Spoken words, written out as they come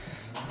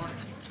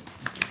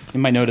You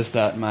might notice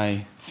that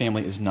my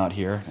family is not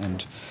here,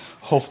 and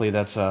hopefully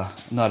that's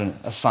not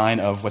a sign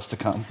of what's to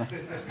come.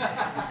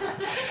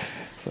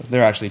 So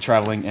they're actually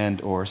traveling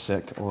and or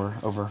sick or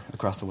over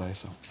across the way.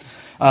 So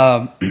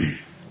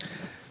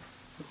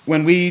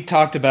when we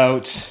talked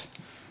about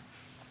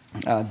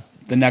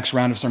the next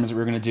round of sermons that we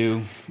were going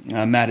to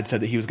do, Matt had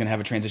said that he was going to have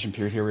a transition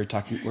period here where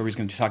he was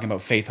going to be talking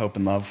about faith, hope,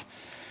 and love.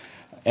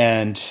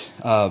 And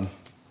so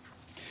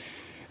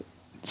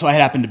I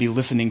happened to be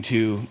listening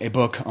to a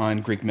book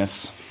on Greek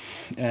myths,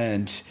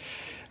 and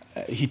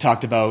he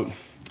talked about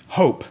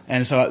hope.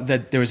 And so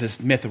that there was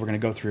this myth that we're going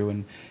to go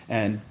through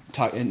and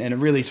talk, and it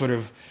really sort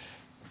of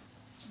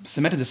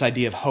cemented this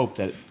idea of hope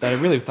that I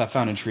really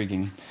found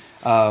intriguing.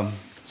 So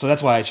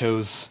that's why I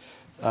chose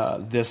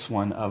this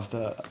one of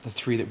the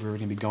three that we were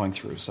going to be going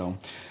through. So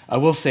I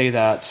will say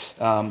that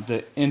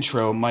the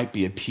intro might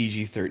be a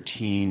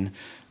PG-13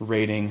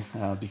 rating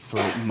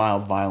for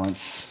mild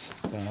violence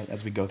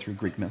as we go through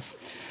Greek myths.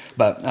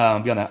 But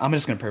beyond that, I'm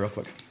just going to pray real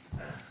quick.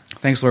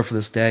 Thanks, Lord, for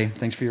this day.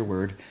 Thanks for your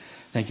word.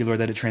 Thank you, Lord,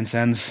 that it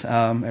transcends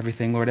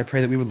everything. Lord, I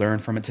pray that we would learn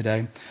from it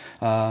today,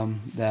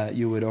 that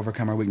you would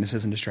overcome our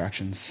weaknesses and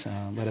distractions.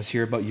 Let us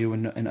hear about you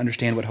and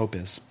understand what hope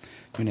is.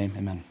 In your name,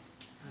 amen.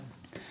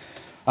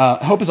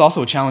 Hope is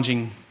also a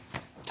challenging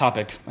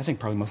topic. I think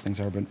probably most things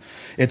are, but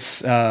it's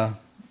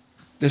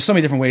there's so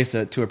many different ways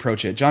to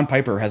approach it. John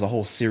Piper has a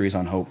whole series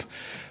on hope.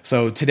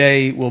 So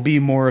today will be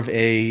more of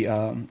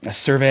a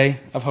survey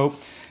of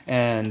hope,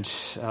 and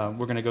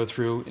we're going to go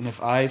through. And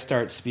if I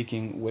start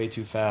speaking way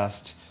too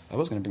fast, I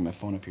was going to bring my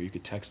phone up here. You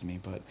could text me,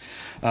 but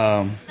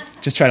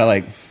just try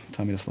to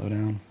tell me to slow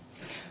down.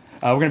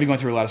 We're going to be going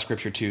through a lot of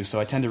scripture too, so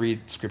I tend to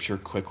read scripture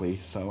quickly,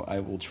 so I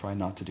will try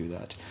not to do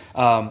that.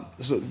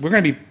 So we're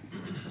going to be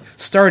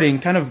starting,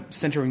 kind of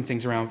centering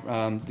things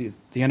around the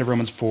end of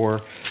Romans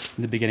 4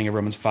 and the beginning of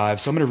Romans 5.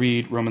 So I'm going to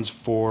read Romans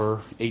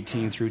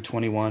 4:18 through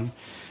 21,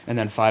 and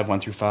then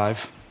 5:1 through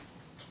 5.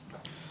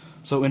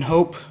 So in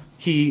hope,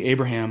 he,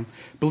 Abraham,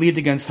 believed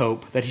against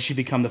hope that he should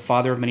become the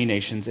father of many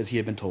nations, as he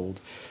had been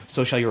told,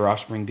 so shall your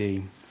offspring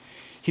be.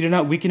 He did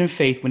not weaken in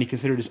faith when he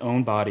considered his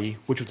own body,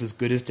 which was as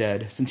good as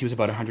dead, since he was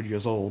about 100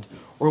 years old,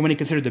 or when he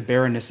considered the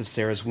barrenness of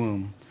Sarah's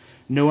womb.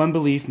 No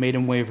unbelief made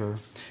him waver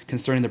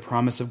concerning the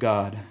promise of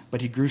God,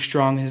 but he grew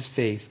strong in his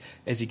faith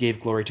as he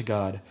gave glory to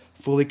God,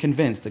 fully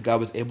convinced that God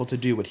was able to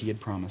do what he had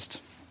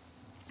promised.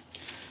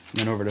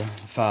 And then over to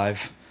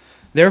 5.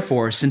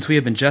 Therefore, since we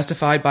have been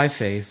justified by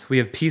faith, we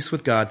have peace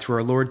with God through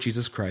our Lord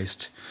Jesus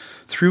Christ.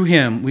 Through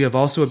him we have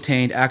also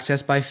obtained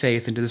access by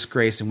faith into this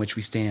grace in which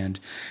we stand,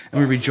 and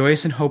we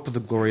rejoice in hope of the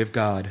glory of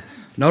God.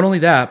 Not only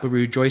that, but we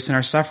rejoice in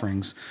our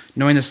sufferings,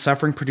 knowing that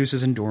suffering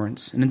produces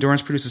endurance, and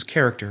endurance produces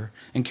character,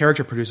 and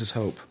character produces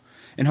hope.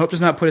 And hope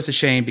does not put us to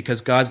shame,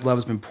 because God's love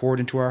has been poured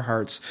into our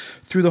hearts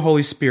through the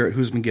Holy Spirit who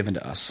has been given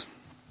to us.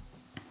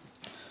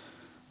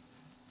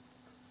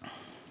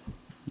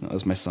 That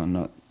was my son,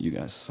 not you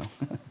guys. So,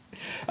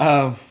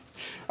 all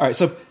right.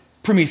 So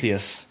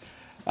Prometheus,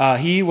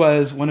 he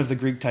was one of the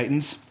Greek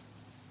titans.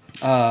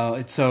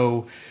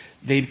 So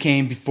they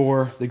came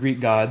before the Greek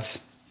gods,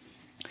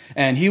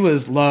 and he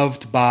was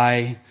loved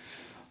by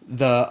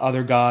the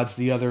other gods,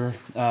 the other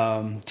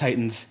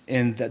titans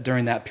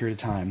during that period of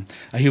time.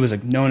 He was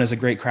known as a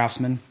great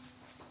craftsman.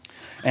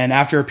 And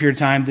after a period of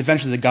time,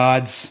 eventually the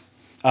gods,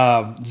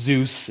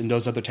 Zeus and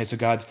those other types of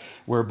gods,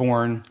 were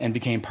born and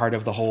became part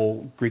of the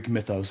whole Greek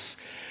mythos.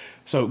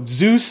 So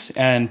Zeus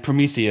and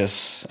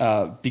Prometheus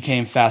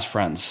became fast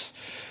friends.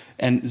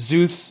 And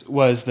Zeus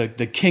was the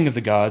king of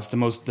the gods,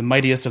 the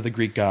mightiest of the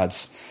Greek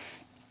gods.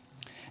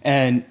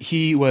 And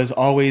he was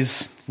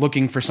always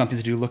looking for something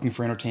to do, looking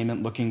for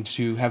entertainment, looking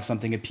to have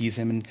something appease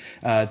him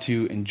and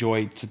to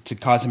enjoy, to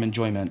cause him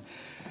enjoyment.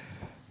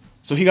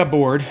 So he got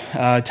bored,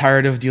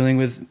 tired of dealing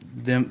with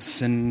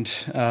nymphs and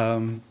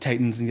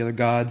titans and the other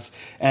gods,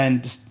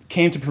 and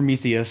came to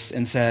Prometheus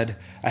and said,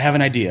 I have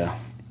an idea.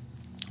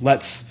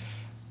 Let's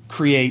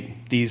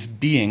create these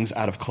beings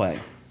out of clay.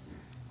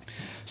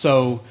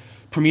 So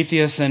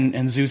Prometheus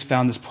and Zeus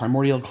found this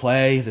primordial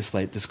clay,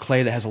 this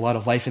clay that has a lot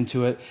of life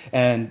into it,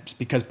 and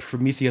because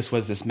Prometheus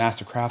was this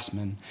master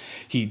craftsman,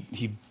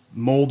 he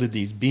molded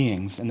these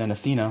beings, and then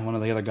Athena, one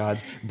of the other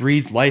gods,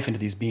 breathed life into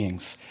these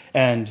beings,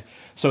 and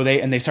so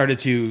they started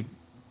to.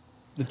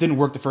 It didn't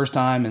work the first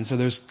time, and so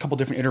there's a couple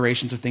different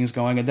iterations of things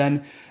going, and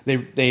then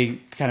they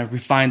kind of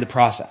refined the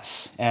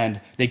process,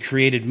 and they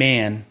created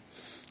man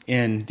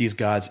in these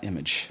gods'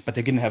 image, but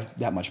they didn't have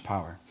that much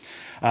power.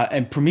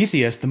 And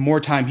Prometheus, the more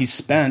time he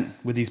spent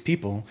with these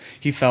people,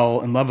 he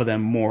fell in love with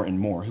them more and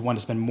more. He wanted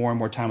to spend more and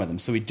more time with them.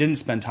 So he didn't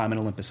spend time in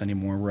Olympus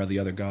anymore, where the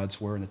other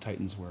gods were and the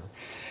Titans were.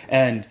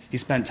 And he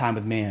spent time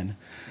with man.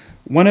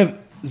 One of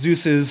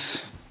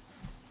Zeus's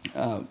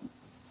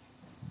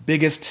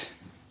biggest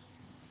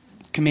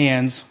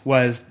commands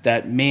was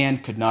that man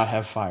could not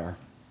have fire,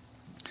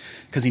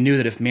 because he knew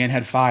that if man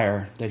had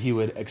fire, that he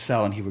would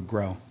excel and he would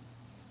grow.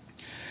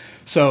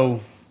 So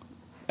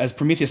as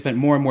Prometheus spent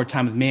more and more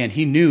time with man,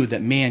 he knew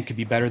that man could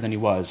be better than he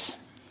was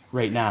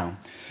right now.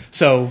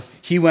 So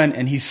he went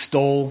and he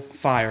stole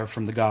fire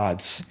from the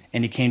gods,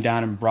 and he came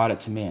down and brought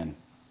it to man.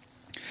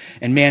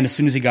 And man, as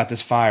soon as he got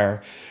this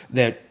fire,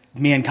 that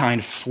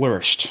mankind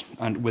flourished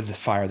with the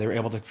fire. They were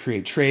able to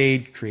create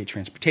trade, create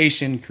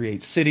transportation,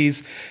 create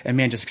cities, and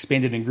man just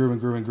expanded and grew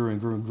and grew and grew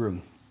and grew and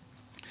grew.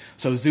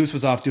 So Zeus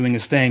was off doing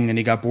his thing, and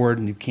he got bored,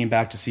 and he came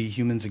back to see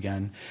humans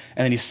again.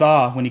 And then he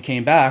saw, when he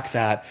came back,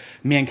 that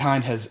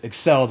mankind has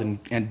excelled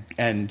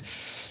and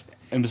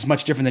was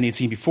much different than he had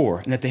seen before,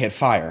 and that they had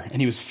fire.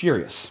 And he was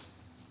furious.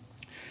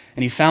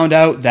 And he found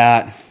out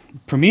that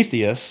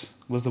Prometheus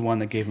was the one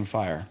that gave him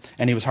fire,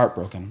 and he was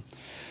heartbroken.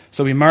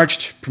 So he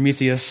marched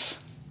Prometheus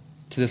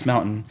to this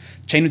mountain,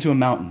 chained him to a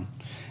mountain,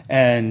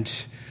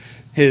 and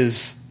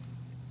his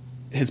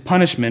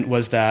punishment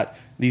was that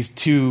these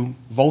two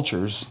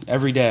vultures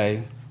every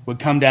day would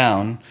come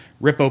down,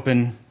 rip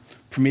open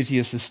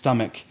Prometheus'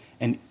 stomach,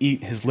 and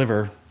eat his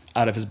liver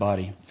out of his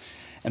body.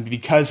 And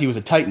because he was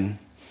a titan,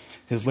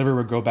 his liver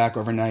would grow back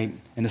overnight,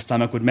 and his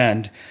stomach would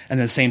mend, and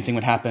then the same thing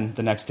would happen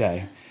the next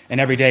day. And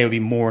every day it would be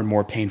more and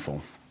more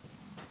painful.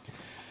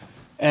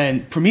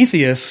 And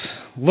Prometheus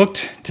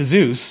looked to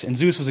Zeus, and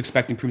Zeus was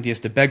expecting Prometheus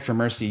to beg for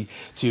mercy,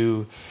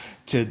 to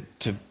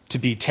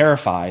be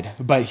terrified.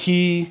 But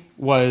he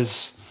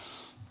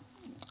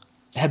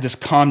had this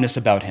calmness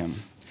about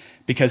him,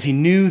 because he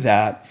knew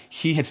that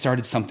he had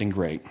started something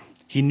great.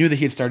 He knew that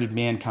he had started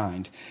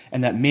mankind,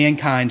 and that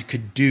mankind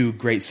could do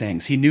great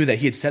things. He knew that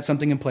he had set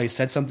something in place,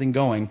 set something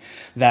going,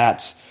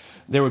 that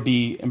there would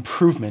be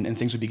improvement and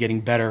things would be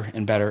getting better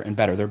and better and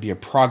better. There would be a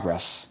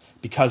progress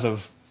because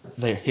of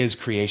his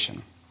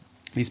creation,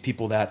 these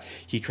people that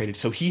he created.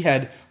 So he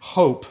had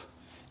hope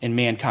in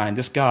mankind.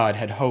 This God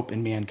had hope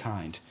in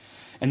mankind.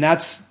 And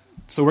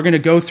so we're going to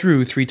go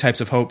through three types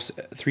of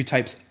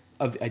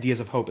ideas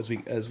of hope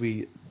as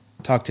we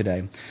talk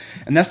today.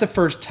 And that's the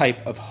first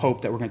type of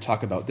hope that we're going to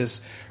talk about.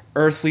 This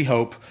earthly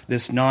hope,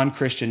 this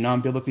non-Christian,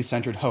 non-biblically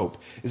centered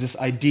hope, is this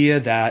idea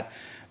that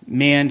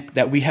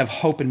we have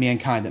hope in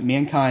mankind, that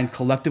mankind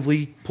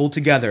collectively pulled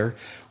together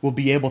will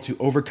be able to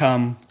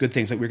overcome good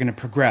things, that we're going to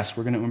progress,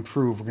 we're going to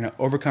improve, we're going to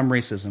overcome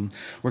racism,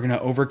 we're going to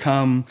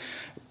overcome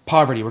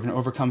poverty, we're going to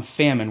overcome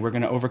famine, we're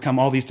going to overcome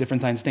all these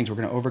different kinds of things, we're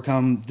going to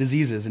overcome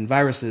diseases and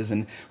viruses,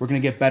 and we're going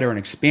to get better and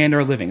expand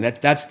our living.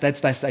 That's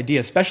this idea,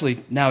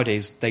 especially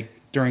nowadays, like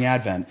during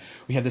Advent.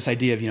 We have this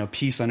idea of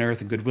peace on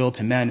earth and goodwill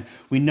to men.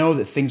 We know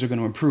that things are going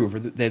to improve, or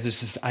that there's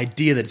this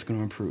idea that it's going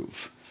to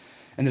improve.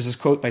 And there's this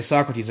quote by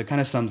Socrates that kind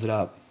of sums it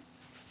up.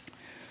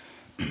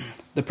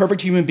 The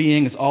perfect human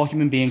being is all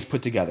human beings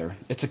put together.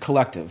 It's a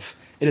collective.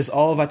 It is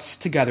all of us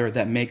together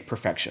that make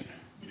perfection.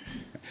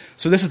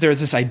 So there's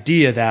this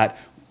idea that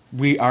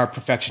we are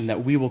perfection,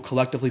 that we will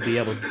collectively be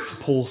able to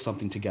pull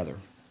something together.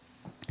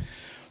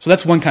 So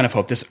that's one kind of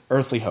hope, this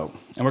earthly hope.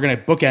 And we're going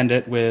to bookend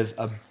it with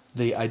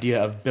the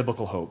idea of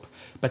biblical hope.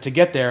 But to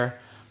get there,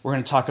 we're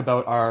going to talk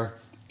about our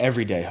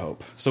everyday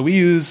hope. So we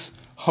use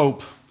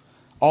hope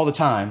all the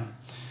time,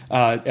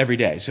 every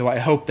day. So I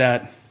hope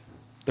that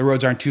the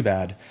roads aren't too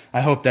bad.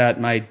 I hope that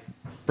my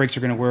brakes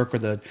are going to work, or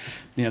the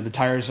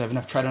tires have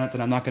enough tread on it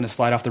that I'm not going to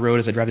slide off the road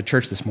as I drive to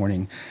church this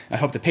morning. I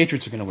hope the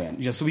Patriots are going to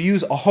win. So we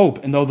use a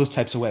hope in all those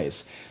types of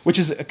ways, which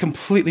is a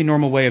completely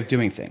normal way of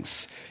doing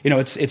things.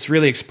 It's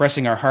really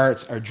expressing our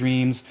hearts, our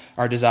dreams,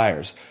 our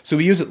desires. So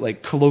we use it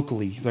like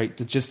colloquially, right?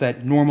 Just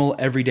that normal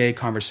everyday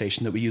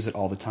conversation that we use it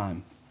all the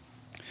time.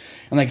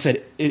 And like I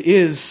said,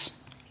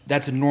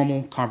 that's a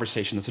normal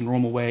conversation. That's a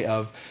normal way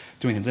of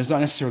doing things. It's not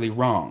necessarily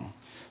wrong.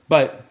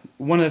 But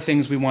one of the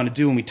things we want to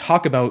do when we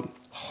talk about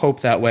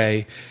hope that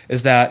way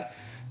is that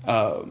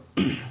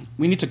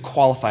we need to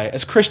qualify it.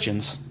 As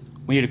Christians,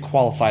 we need to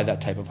qualify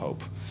that type of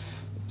hope.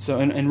 So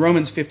in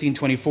Romans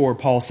 15:24,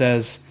 Paul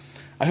says,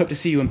 I hope to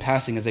see you in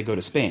passing as I go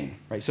to Spain.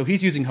 Right? So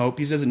he's using hope.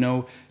 He doesn't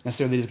know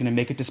necessarily that he's going to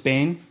make it to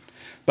Spain,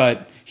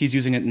 but he's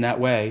using it in that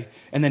way.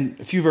 And then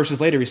a few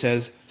verses later he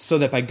says, so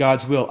that by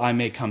God's will I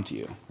may come to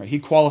you. Right? He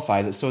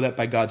qualifies it, so that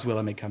by God's will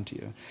I may come to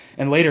you.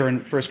 And later in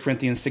 1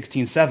 Corinthians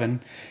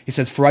 16:7, he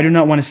says, for I do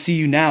not want to see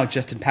you now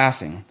just in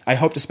passing. I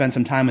hope to spend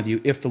some time with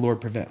you if the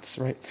Lord permits.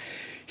 Right?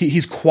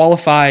 He's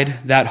qualified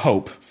that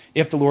hope,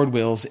 if the Lord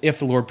wills, if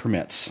the Lord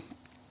permits.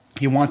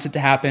 He wants it to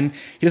happen.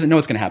 He doesn't know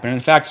it's going to happen. And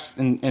in fact,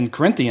 in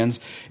Corinthians,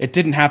 it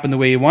didn't happen the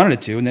way he wanted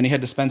it to. And then he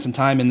had to spend some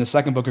time in the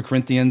second book of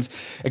Corinthians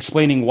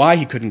explaining why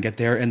he couldn't get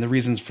there and the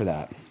reasons for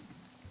that.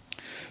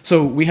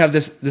 So we have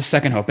this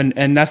second hope.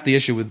 And that's the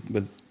issue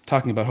with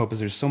talking about hope, is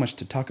there's so much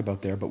to talk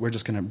about there, but we're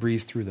just going to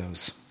breeze through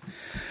those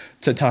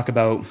to talk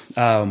about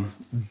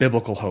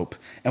biblical hope.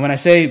 And when I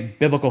say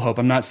biblical hope,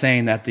 I'm not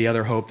saying that the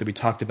other hope that we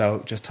talked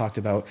about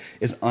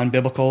is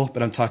unbiblical,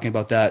 but I'm talking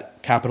about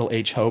that capital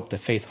H hope, the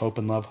faith hope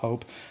and love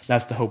hope.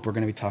 That's the hope we're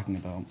going to be talking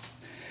about.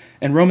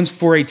 And Romans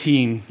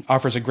 4:18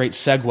 offers a great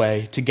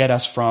segue to get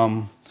us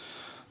from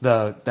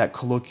that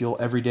colloquial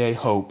everyday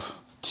hope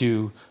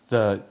to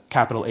the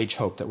capital H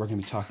hope that we're going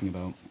to be talking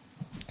about.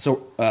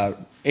 So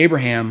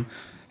Abraham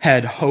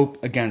had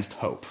hope against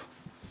hope.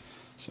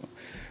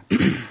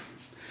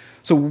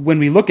 So when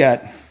we look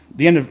at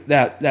the end of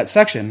that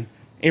section,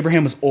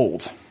 Abraham was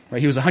old. Right?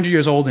 He was 100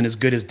 years old and as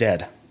good as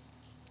dead.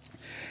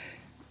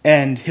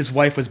 And his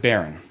wife was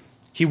barren.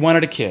 He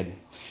wanted a kid.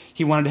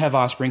 He wanted to have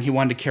offspring. He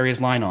wanted to carry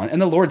his line on.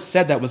 And the Lord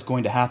said that was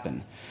going to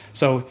happen.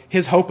 So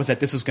his hope was that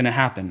this was going to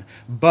happen.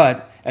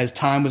 But as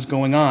time was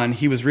going on,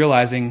 he was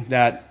realizing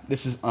that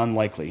this is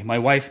unlikely.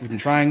 We've been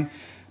trying.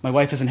 My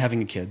wife isn't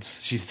having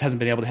kids. She hasn't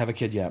been able to have a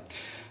kid yet.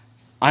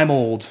 I'm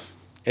old.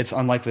 It's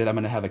unlikely that I'm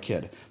going to have a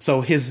kid.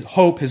 So his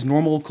hope, his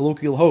normal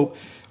colloquial hope,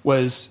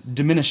 was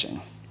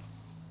diminishing.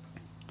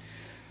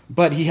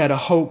 But he had a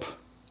hope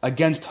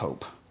against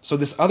hope. So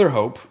this other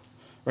hope,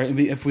 right?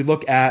 If we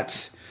look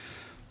at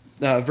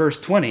verse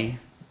 20,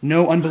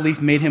 no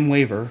unbelief made him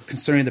waver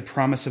concerning the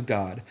promise of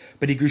God,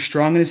 but he grew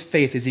strong in his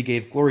faith as he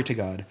gave glory to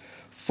God,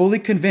 fully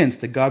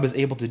convinced that God was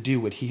able to do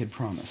what he had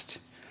promised.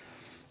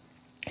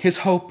 His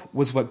hope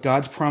was that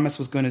God's promise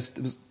was going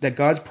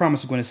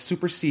to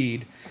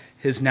supersede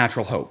his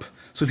natural hope.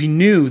 So he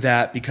knew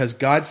that because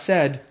God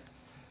said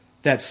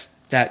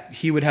that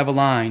he would have a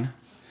line,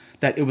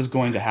 that it was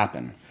going to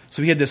happen.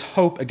 So he had this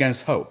hope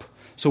against hope.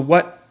 So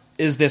what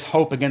is this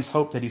hope against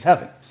hope that he's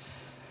having?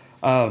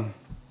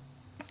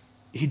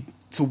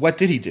 So what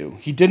did he do?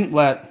 He didn't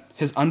let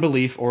his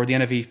unbelief, or the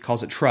NIV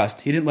calls it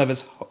trust, he didn't let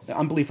his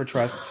unbelief or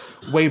trust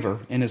waver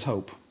in his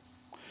hope.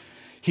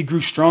 He grew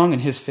strong in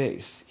his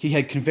faith. He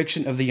had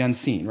conviction of the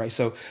unseen, right?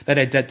 So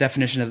that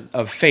definition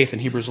of faith in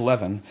Hebrews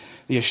 11,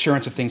 the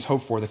assurance of things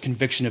hoped for, the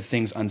conviction of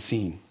things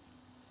unseen.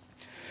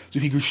 So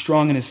he grew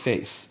strong in his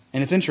faith.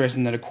 And it's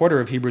interesting that a quarter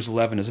of Hebrews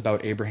 11 is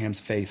about Abraham's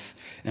faith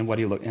and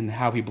and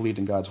how he believed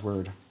in God's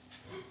word.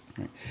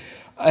 Right.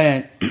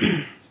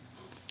 And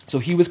so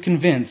he was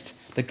convinced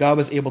that God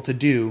was able to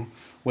do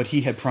what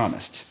he had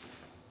promised.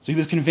 So he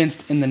was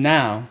convinced in the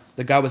now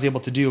that God was able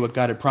to do what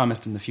God had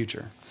promised in the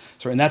future.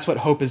 So, and that's what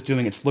hope is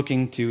doing. It's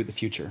looking to the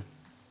future.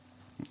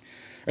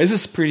 This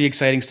is pretty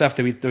exciting stuff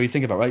that we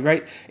think about,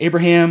 right?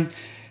 Abraham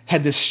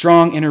had this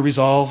strong inner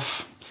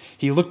resolve.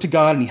 He looked to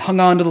God and he hung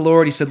on to the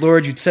Lord. He said,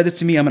 Lord, you said this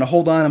to me. I'm going to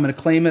hold on. I'm going to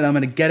claim it. I'm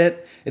going to get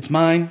it. It's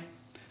mine.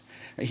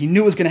 He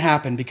knew it was going to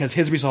happen because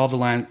his resolve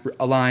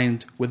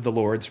aligned with the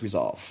Lord's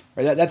resolve.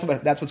 Right?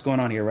 That's what's going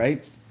on here,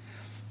 right?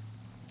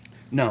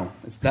 No,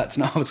 that's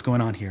not what's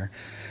going on here.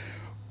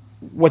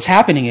 What's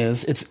happening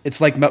is,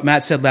 it's like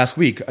Matt said last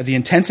week,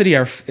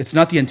 it's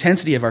not the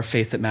intensity of our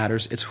faith that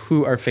matters, it's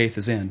who our faith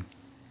is in.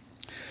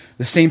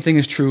 The same thing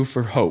is true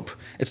for hope.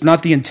 It's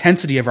not the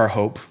intensity of our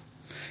hope,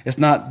 it's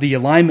not the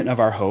alignment of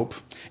our hope,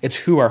 it's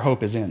who our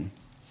hope is in.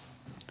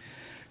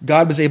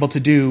 God was able to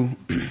do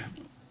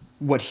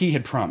what he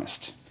had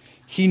promised.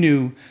 He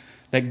knew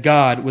that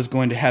God was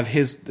going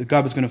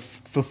to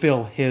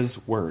fulfill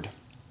his word.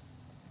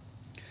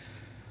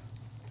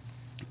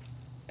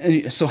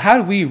 And so how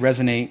do we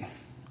resonate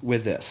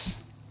with this?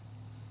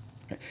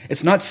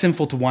 It's not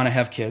sinful to want to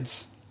have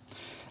kids.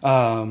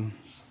 But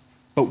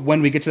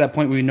when we get to that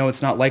point where we know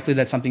it's not likely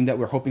that something that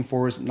we're hoping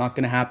for is not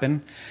going to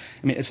happen,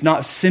 I mean, it's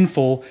not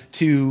sinful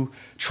to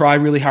try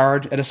really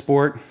hard at a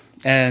sport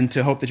and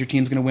to hope that your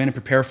team's going to win and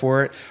prepare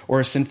for it,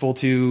 or it's sinful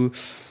to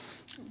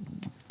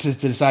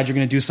decide you're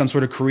going to do some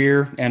sort of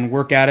career and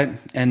work at it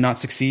and not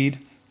succeed.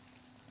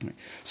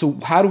 So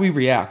how do we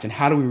react and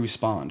how do we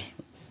respond?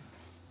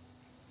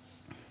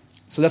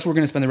 So that's what we're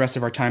going to spend the rest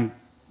of our time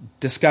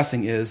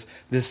discussing, is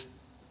this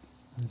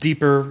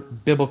deeper,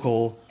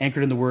 biblical,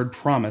 anchored in the word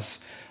promise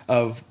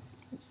of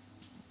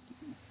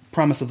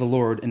the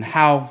Lord, and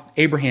how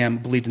Abraham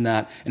believed in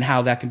that and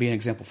how that can be an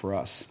example for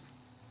us.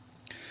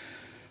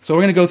 So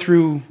we're going to go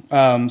through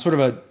sort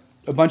of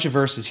a bunch of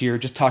verses here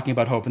just talking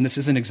about hope, and this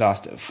isn't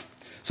exhaustive.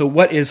 So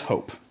what is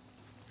hope?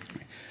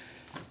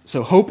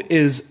 So hope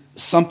is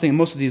something,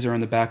 most of these are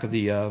on the back of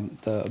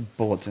the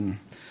bulletin.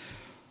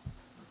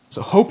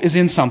 So hope is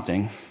in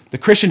something. The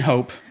Christian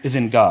hope is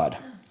in God.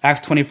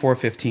 Acts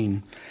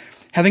 24:15.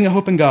 Having a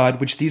hope in God,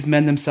 which these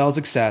men themselves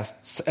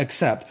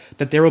accept,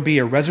 that there will be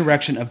a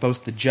resurrection of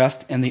both the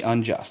just and the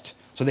unjust.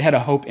 So they had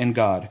a hope in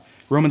God.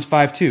 Romans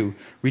 5:2.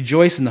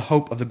 Rejoice in the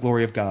hope of the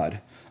glory of God.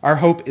 Our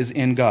hope is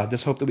in God.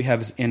 This hope that we have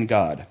is in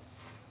God.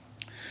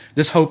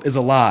 This hope is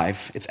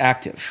alive. It's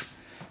active.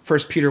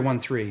 1 Peter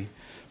 1:3.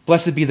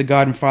 Blessed be the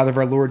God and Father of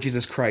our Lord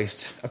Jesus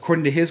Christ.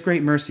 According to his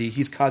great mercy,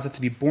 he's caused us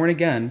to be born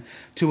again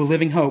to a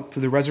living hope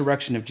through the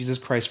resurrection of Jesus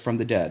Christ from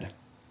the dead.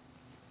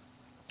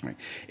 Right.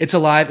 It's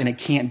alive and it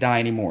can't die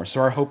anymore.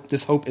 So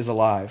this hope is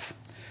alive.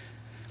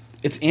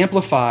 It's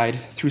amplified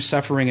through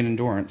suffering and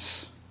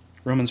endurance.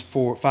 Romans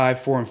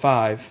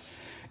 5:4-5.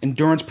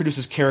 Endurance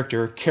produces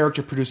character,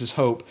 character produces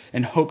hope,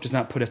 and hope does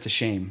not put us to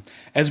shame.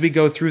 As we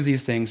go through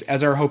these things,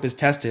 as our hope is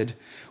tested,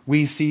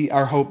 we see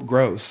our hope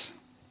grows.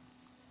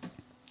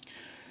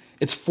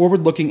 It's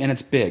forward-looking and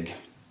it's big.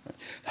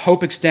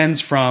 Hope extends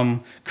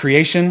from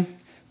creation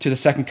to the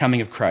second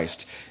coming of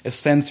Christ. It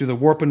extends through the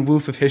warp and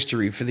woof of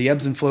history, for the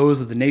ebbs and flows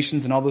of the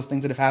nations and all those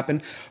things that have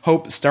happened.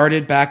 Hope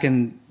started back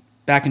in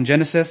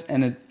Genesis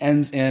and it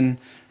ends in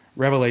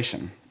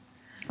Revelation.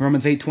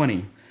 Romans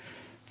 8:20.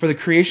 For the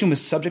creation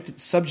was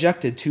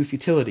subjected to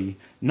futility,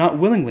 not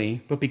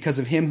willingly, but because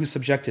of him who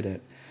subjected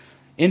it,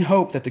 in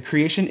hope that the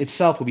creation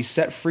itself will be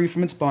set free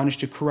from its bondage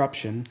to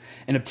corruption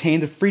and obtain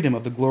the freedom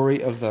of the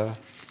glory of the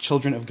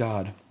children of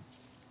God.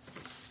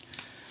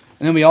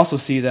 And then we also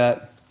see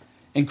that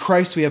In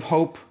Christ we have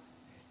hope.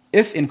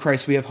 If in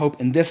Christ we have hope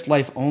in this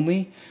life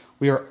only,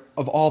 we are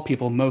of all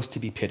people most to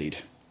be pitied.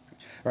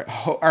 Right?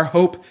 Our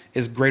hope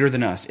is greater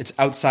than us. It's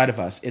outside of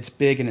us. It's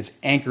big and it's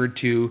anchored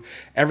to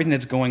everything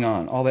that's going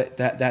on, all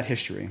that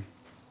history.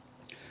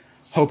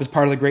 Hope is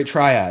part of the great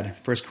triad,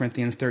 1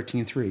 Corinthians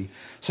 13:3.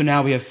 So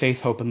now we have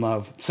faith, hope, and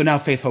love. So now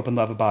faith, hope, and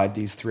love abide,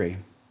 these three.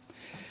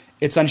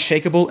 It's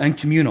unshakable and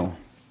communal.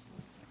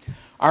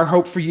 Our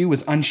hope for you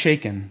is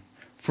unshaken,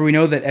 for we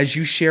know that as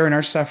you share in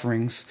our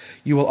sufferings,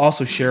 you will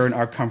also share in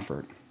our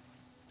comfort.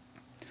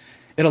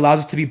 It allows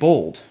us to be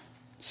bold,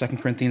 2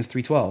 Corinthians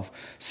 3:12.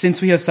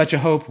 Since we have such a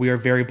hope, we are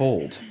very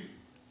bold.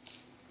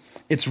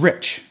 It's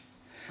rich.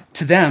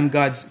 To them,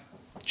 God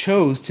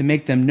chose to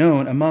make them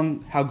known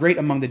among how great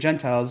among the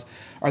Gentiles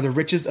are the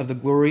riches of the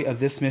glory of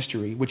this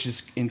mystery, which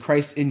is in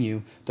Christ in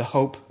you, the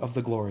hope of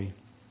the glory.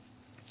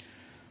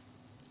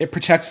 It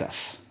protects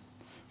us,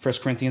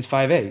 1 Corinthians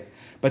 5:8.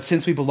 But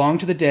since we belong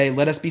to the day,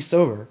 let us be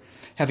sober,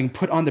 having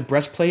put on the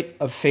breastplate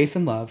of faith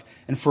and love,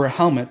 and for a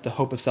helmet, the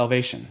hope of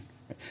salvation.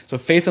 So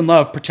faith and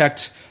love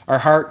protect our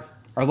heart,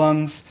 our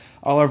lungs,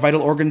 all our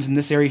vital organs in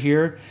this area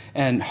here,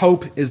 and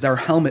hope is our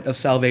helmet of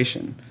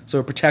salvation. So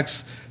it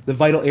protects the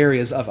vital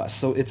areas of us.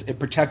 So it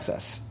protects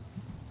us.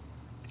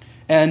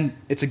 And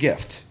it's a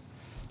gift.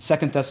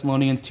 2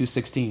 Thessalonians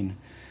 2:16.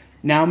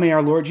 Now may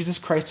our Lord Jesus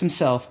Christ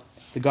himself,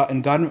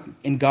 in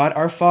God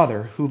our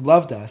Father, who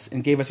loved us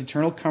and gave us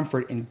eternal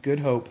comfort and good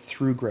hope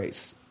through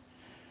grace.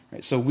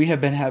 Right, so we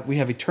have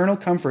eternal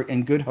comfort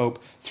and good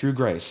hope through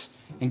grace.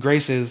 And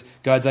grace is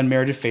God's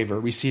unmerited favor,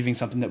 receiving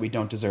something that we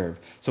don't deserve.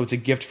 So it's a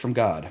gift from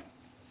God.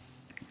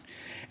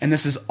 And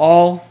this is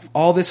all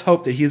this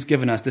hope that he has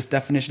given us, this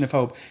definition of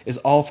hope, is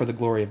all for the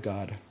glory of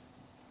God.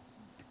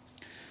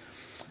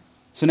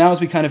 So now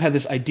as we kind of have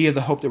this idea of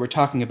the hope that we're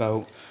talking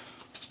about,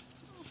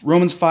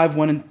 Romans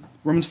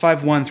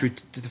 5:1 through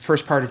the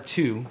first part of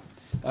 2,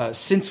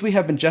 since we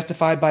have been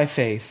justified by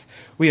faith,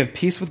 we have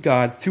peace with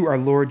God through our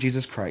Lord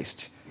Jesus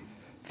Christ.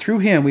 Through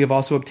him we have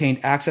also obtained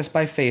access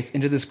by faith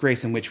into this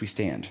grace in which we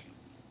stand.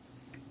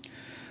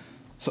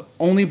 So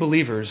only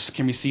believers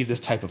can receive this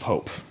type of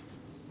hope.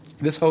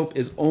 This hope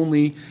is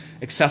only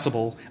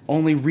accessible,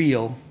 only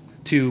real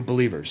to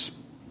believers.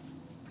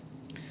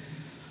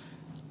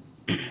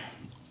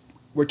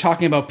 We're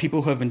talking about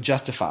people who have been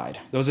justified,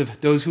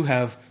 those who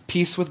have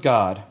peace with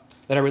God,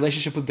 that our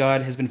relationship with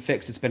God has been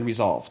fixed, it's been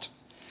resolved.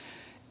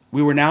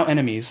 We were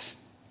enemies,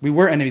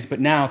 but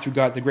now through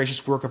God, the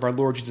gracious work of our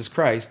Lord Jesus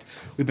Christ,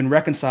 we've been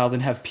reconciled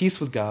and have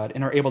peace with God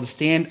and are able to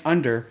stand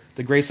under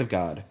the grace of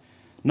God,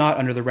 not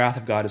under the wrath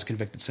of God as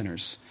convicted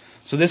sinners.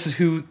 So this is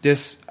who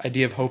this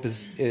idea of hope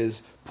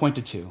is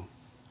pointed to,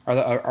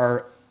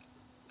 are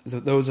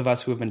those of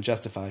us who have been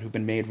justified, who've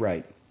been made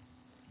right.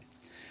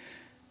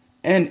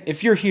 And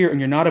if you're here and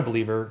you're not a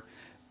believer,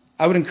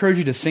 I would encourage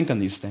you to think on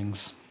these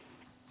things.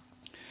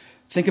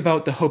 Think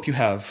about the hope you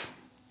have,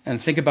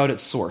 and think about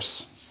its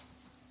source.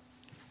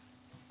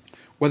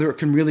 Whether it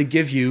can really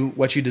give you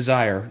what you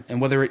desire, and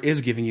whether it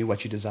is giving you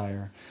what you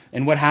desire,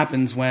 and what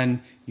happens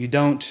when you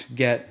don't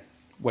get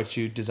what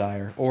you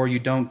desire, or you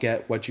don't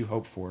get what you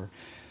hope for.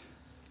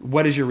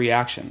 What is your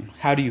reaction?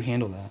 How do you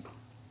handle that?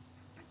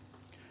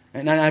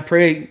 And I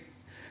pray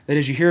that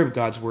as you hear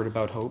God's word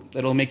about hope, that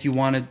it'll make you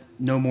want to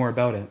know more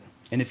about it.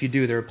 And if you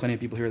do, there are plenty of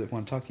people here that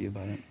want to talk to you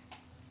about it.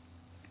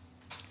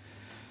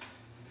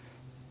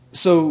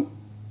 So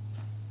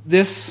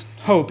this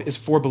hope is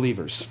for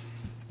believers.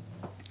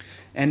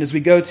 And as we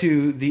go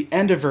to the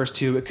end of verse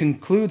 2, it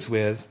concludes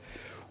with,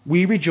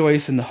 we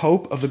rejoice in the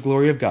hope of the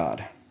glory of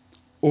God.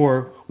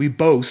 Or we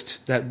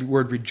boast, that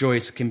word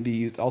rejoice can be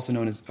used,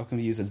 can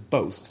be used as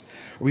boast.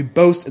 Or we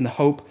boast in the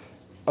hope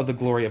of the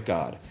glory of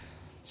God.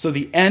 So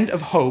the end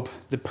of hope,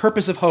 the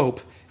purpose of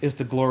hope, is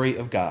the glory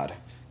of God.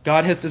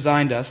 God has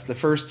designed us. The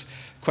first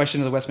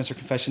question of the Westminster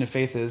Confession of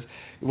Faith is,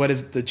 what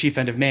is the chief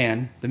end of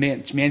man?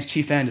 Man's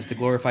chief end is to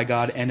glorify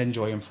God and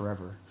enjoy him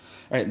forever.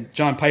 All right,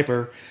 John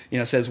Piper,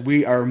 says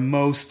we are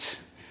most,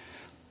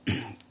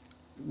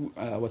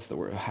 what's the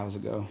word? How does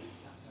it go?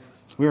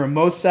 We are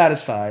most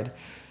satisfied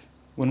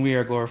when we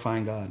are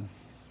glorifying God.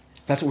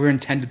 That's what we're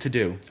intended to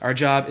do. Our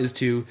job is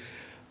to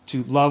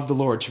love the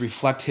Lord, to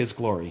reflect his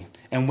glory.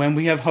 And when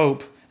we have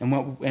hope,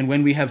 and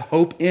when we have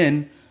hope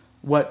in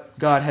what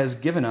God has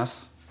given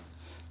us,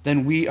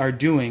 then we are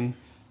doing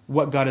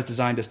what God has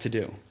designed us to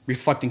do,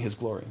 reflecting his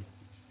glory.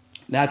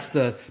 That's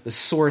the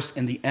source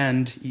and the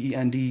end,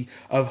 E-N-D,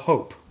 of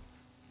hope.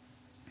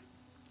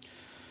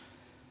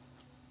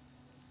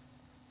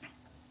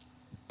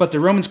 But the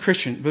Roman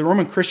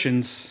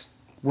Christians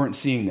weren't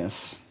seeing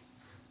this.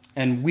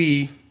 And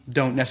we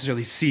don't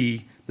necessarily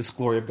see this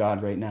glory of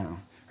God right now.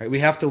 Right? We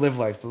have to live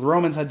life. The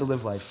Romans had to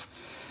live life.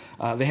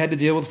 They had to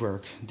deal with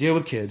work, deal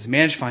with kids,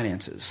 manage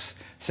finances.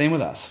 Same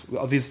with us.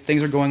 All these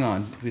things are going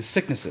on, these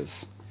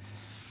sicknesses.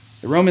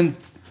 The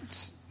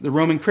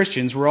Roman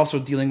Christians were also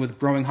dealing with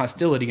growing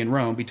hostility in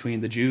Rome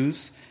between the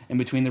Jews and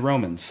between the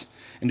Romans.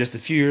 And just a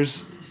few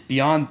years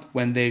beyond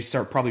when they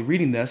start probably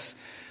reading this,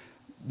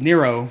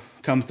 Nero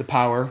comes to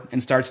power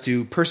and starts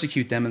to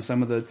persecute them in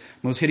some of the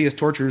most hideous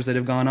tortures that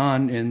have gone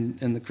on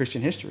in the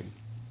Christian history.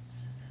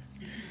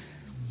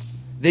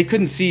 They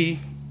couldn't see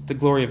the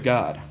glory of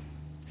God.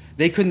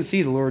 They couldn't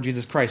see the Lord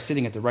Jesus Christ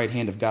sitting at the right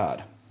hand of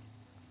God.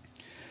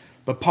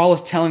 But Paul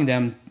is telling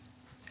them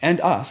and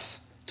us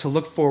to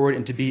look forward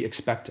and to be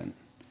expectant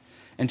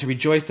and to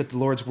rejoice that the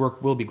Lord's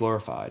work will be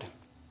glorified.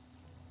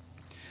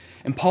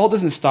 And Paul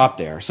doesn't stop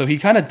there. So he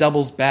kind of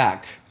doubles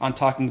back on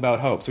talking about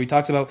hope. So he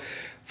talks about,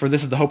 for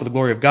this is the hope of the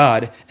glory of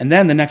God. And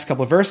then the next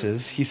couple of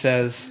verses, he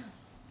says,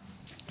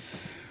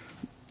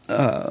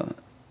 not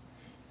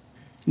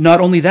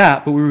only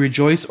that, but we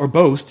rejoice or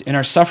boast in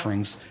our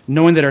sufferings,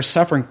 knowing that our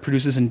suffering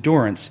produces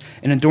endurance,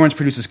 and endurance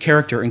produces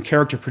character, and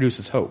character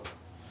produces hope.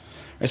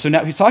 Right, so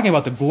now he's talking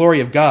about the glory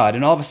of God,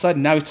 and all of a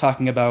sudden now he's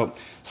talking about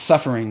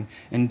suffering,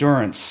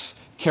 endurance,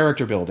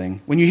 character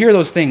building. When you hear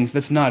those things,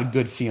 that's not a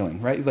good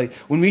feeling, right? Like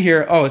when we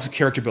hear, oh, it's a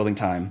character building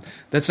time,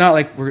 that's not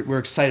like we're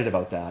excited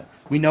about that.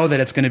 We know that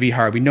it's going to be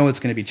hard. We know it's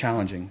going to be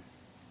challenging.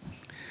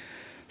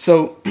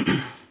 So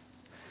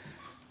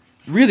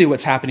really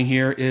what's happening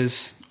here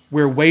is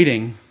we're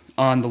waiting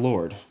on the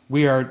Lord.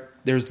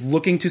 There's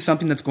looking to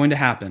something that's going to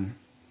happen,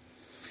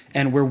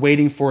 and we're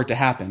waiting for it to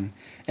happen.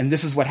 And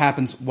this is what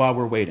happens while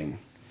we're waiting.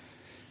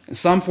 And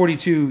Psalm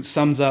 42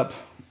 sums up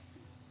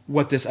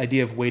what this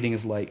idea of waiting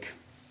is like.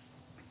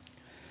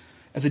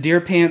 As a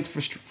deer pants for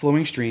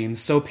flowing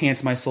streams, so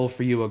pants my soul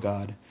for you, O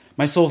God.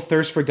 My soul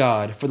thirsts for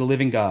God, for the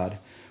living God.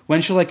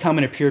 When shall I come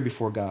and appear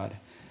before God?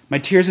 My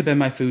tears have been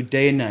my food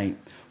day and night,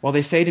 while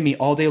they say to me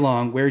all day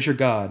long, where is your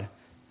God?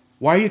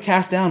 Why are you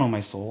cast down, O my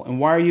soul, and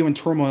why are you in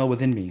turmoil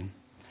within me?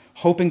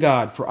 Hope in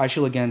God, for I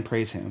shall again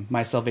praise him,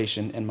 my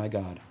salvation and my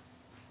God.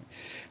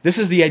 This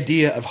is the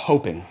idea of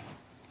hoping.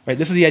 Right?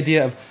 This is the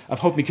idea of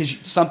hoping because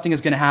something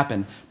is going to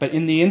happen. But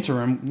in the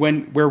interim,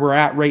 where we're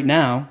at right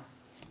now,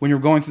 when you're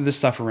going through this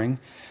suffering,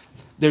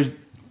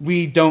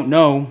 we don't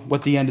know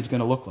what the end is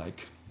going to look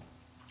like.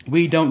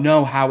 We don't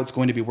know how it's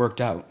going to be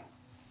worked out.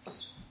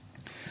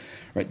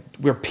 Right?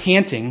 We're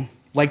panting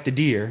like the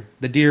deer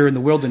in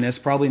the wilderness,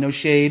 probably no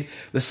shade,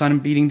 the sun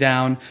beating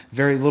down,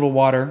 very little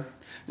water.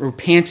 We're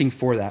panting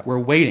for that. We're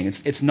waiting.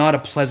 It's not a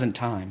pleasant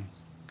time.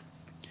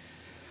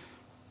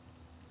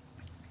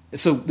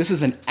 So this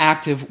is an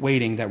active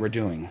waiting that we're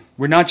doing.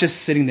 We're not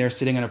just sitting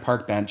on a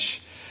park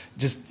bench,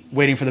 just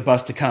waiting for the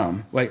bus to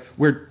come. Like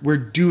we're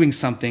doing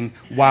something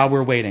while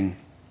we're waiting.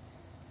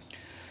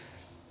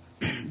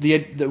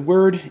 The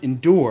word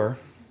endure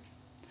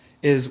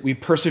is we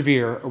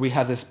persevere, or we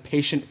have this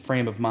patient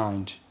frame of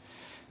mind.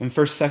 In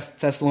 1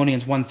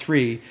 Thessalonians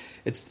 1:3,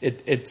 it's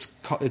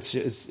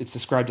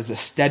described as a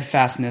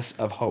steadfastness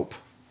of hope.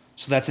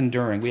 So that's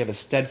enduring. We have a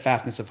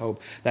steadfastness of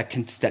hope, that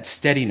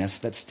steadiness,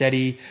 that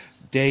steady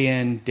day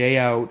in, day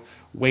out,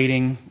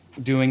 waiting,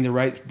 doing the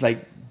right,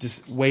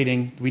 just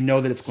waiting. We know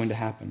that it's going to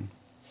happen.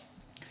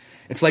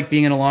 It's like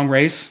being in a long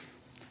race.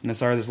 And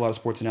sorry, there's a lot of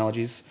sports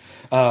analogies.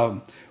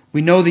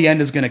 We know the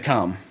end is going to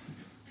come.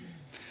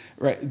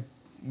 Right?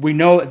 We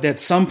know that at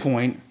some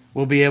point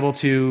we'll be able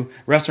to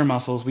rest our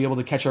muscles, be able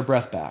to catch our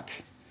breath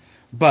back.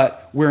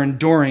 But we're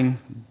enduring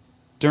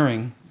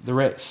during the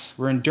race.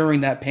 We're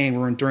enduring that pain.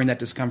 We're enduring that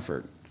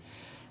discomfort.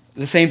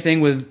 The same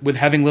thing with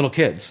having little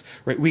kids.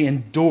 Right? We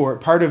endure.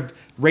 Part of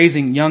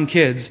raising young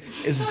kids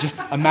is just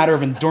a matter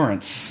of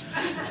endurance.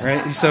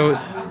 Right? So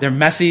they're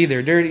messy,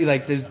 they're dirty.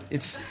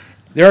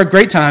 There are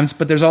great times,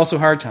 but there's also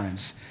hard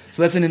times.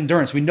 So that's an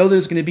endurance. We know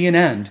there's going to be an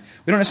end.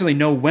 We don't necessarily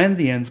know when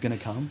the end's going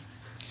to come,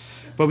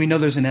 but we know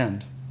there's an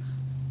end.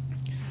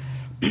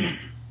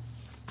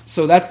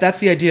 So that's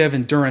the idea of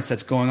endurance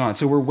that's going on.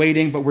 So we're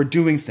waiting, but we're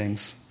doing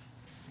things.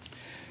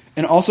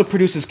 And it also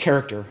produces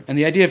character. And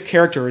the idea of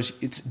character is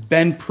it's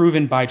been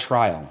proven by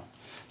trial.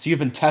 So you've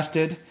been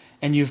tested,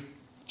 and you've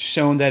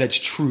shown that it's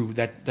true,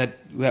 that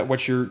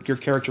what your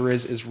character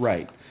is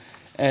right.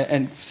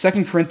 And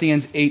 2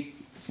 Corinthians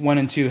 8:1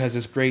 and 2 has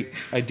this great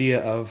idea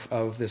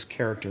of this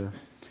character.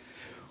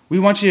 We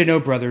want you to know,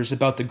 brothers,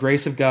 about the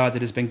grace of God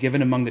that has been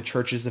given among the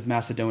churches of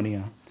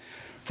Macedonia.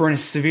 For in a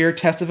severe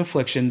test of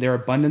affliction, their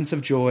abundance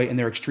of joy and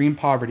their extreme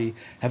poverty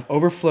have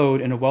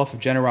overflowed in a wealth of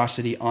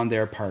generosity on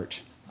their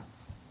part.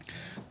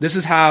 This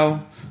is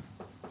how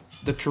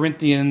the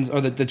Corinthians,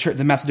 or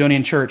the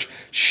Macedonian church,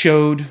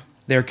 showed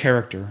their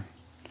character.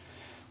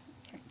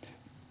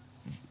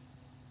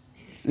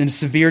 In a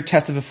severe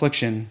test of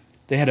affliction,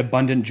 they had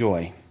abundant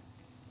joy.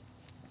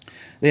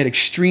 They had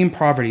extreme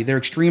poverty. Their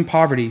extreme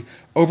poverty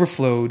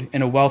overflowed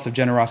in a wealth of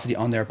generosity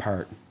on their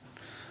part.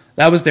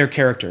 That was their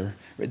character.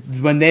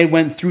 When they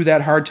went through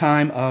that hard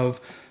time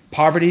of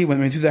poverty, when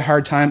they went through that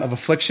hard time of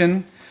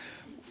affliction,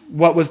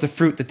 what was the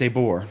fruit that they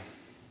bore?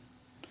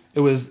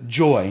 It was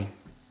joy,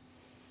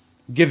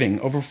 giving,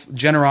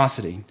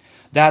 generosity.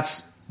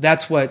 That's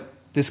what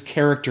this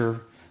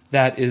character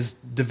that is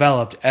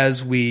developed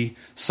as we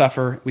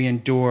suffer, we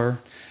endure,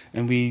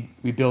 and we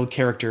build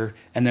character,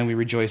 and then we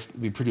rejoice,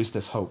 we produce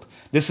this hope.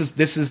 This is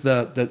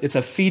it's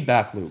a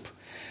feedback loop.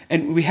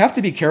 And we have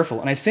to be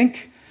careful. And I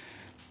think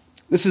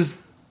this is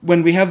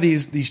when we have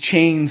these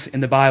chains in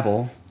the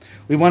Bible,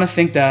 We want to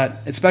think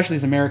that, especially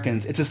as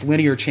Americans, it's this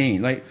linear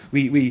chain. Right?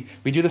 We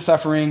do the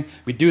suffering,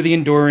 we do the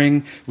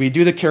enduring, we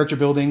do the character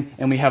building,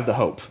 and we have the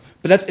hope.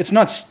 But it's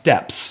not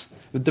steps.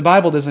 The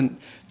Bible doesn't,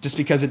 just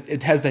because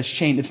it has this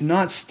chain, it's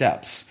not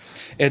steps.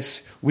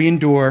 It's we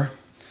endure,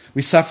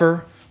 we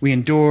suffer, we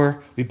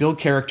endure, we build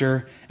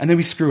character, and then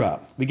we screw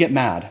up. We get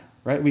mad.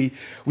 Right?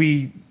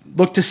 We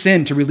look to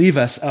sin to relieve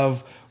us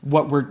of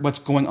what's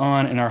going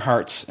on in our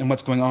hearts and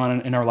what's going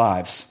on in our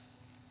lives.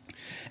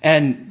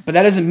 But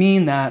that doesn't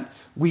mean that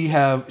we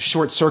have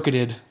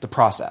short-circuited the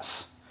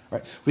process.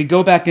 Right? We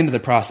go back into the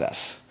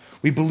process.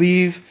 We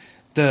believe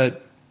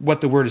what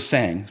the word is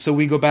saying. So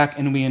we go back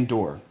and we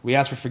endure. We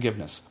ask for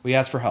forgiveness. We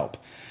ask for help.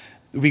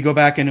 We go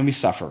back in and we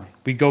suffer.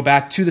 We go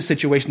back to the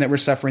situation that we're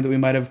suffering that we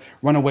might have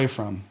run away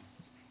from.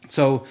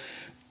 So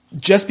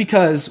just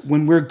because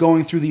when we're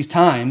going through these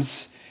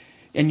times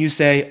and you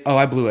say, oh,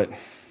 I blew it,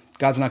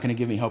 God's not going to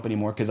give me hope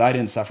anymore because I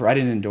didn't suffer, I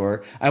didn't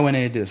endure, I went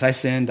and did this, I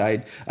sinned,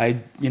 I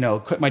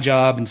quit my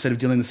job instead of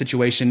dealing with the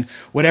situation,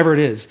 whatever it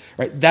is,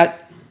 right?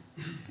 That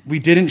we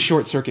didn't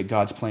short-circuit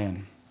God's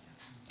plan.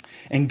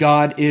 And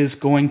God is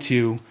going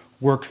to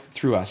work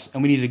through us.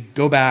 And we need to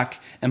go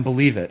back and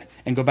believe it,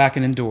 and go back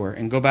and endure,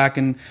 and go back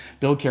and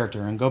build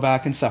character, and go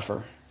back and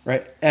suffer,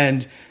 right?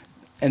 And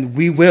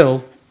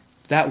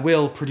that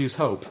will produce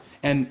hope.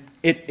 And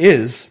it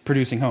is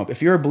producing hope.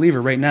 If you're a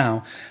believer right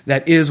now,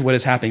 that is what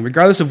is happening,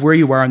 regardless of where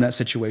you are in that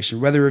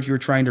situation, whether if you're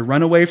trying to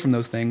run away from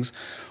those things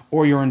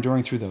or you're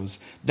enduring through those.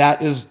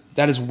 That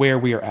is where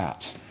we are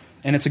at.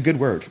 And it's a good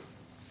word.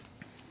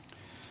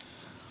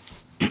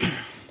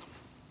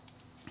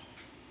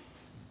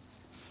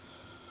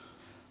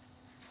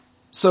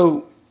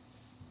 So,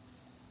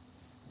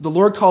 the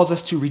Lord calls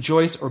us to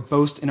rejoice or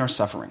boast in our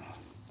suffering.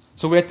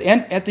 So we're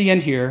at the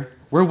end here,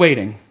 we're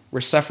waiting. We're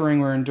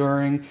suffering, we're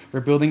enduring, we're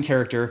building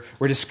character,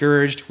 we're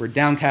discouraged, we're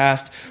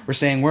downcast, we're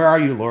saying, where are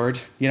you, Lord?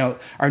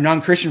 Our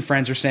non-Christian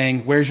friends are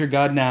saying, where's your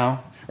God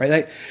now?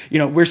 Right?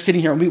 We're sitting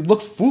here and we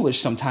look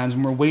foolish sometimes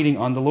when we're waiting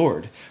on the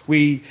Lord.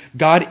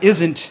 God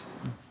isn't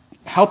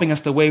helping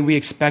us the way we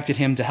expected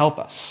him to help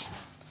us.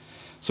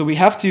 So we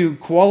have to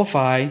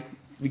qualify.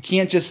 We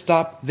can't just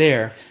stop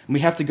there. And we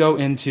have to go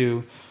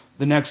into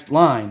the next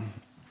line.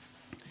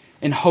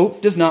 And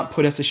hope does not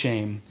put us to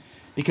shame,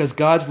 because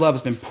God's love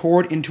has been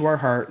poured into our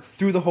heart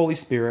through the Holy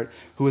Spirit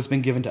who has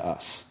been given to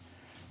us.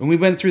 When we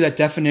went through that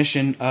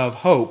definition of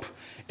hope,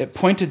 it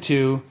pointed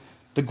to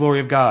the glory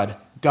of God,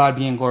 God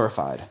being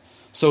glorified.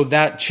 So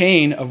that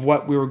chain of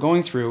what we were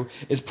going through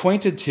is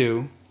pointed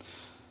to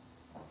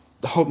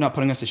the hope not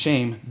putting us to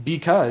shame,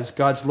 because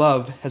God's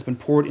love has been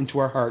poured into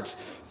our hearts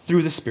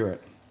through the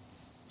Spirit.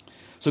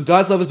 So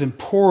God's love has been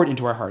poured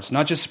into our hearts,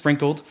 not just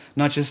sprinkled,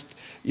 not just,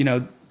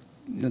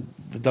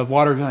 the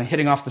water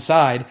hitting off the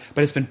side,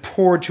 but it's been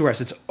poured to us.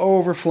 It's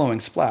overflowing.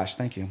 Splash.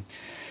 Thank you.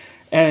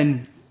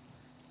 And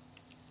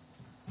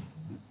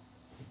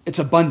it's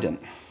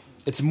abundant.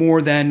 It's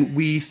more than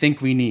we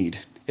think we need.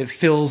 It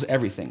fills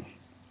everything.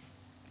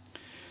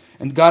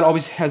 And God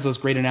always has those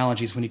great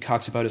analogies when he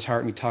talks about his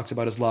heart and he talks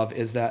about his love,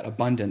 is that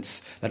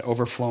abundance, that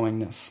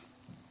overflowingness.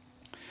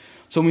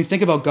 So when we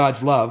think about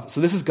God's love,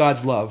 so this is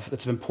God's love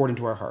that's been poured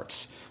into our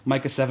hearts.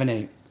 Micah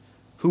 7:8.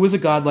 Who is a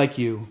God like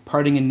you,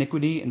 parting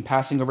iniquity and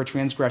passing over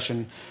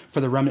transgression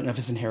for the remnant of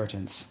his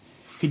inheritance?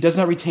 He does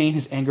not retain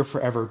his anger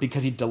forever,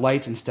 because he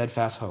delights in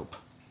steadfast hope.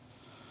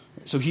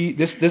 So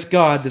this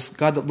God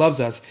that loves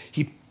us,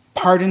 he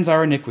pardons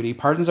our iniquity,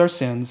 pardons our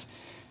sins,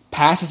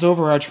 passes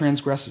over our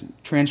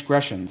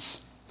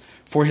transgressions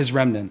for his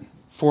remnant,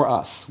 for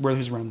us. We're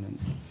his remnant.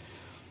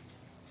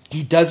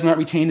 He does not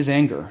retain his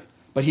anger,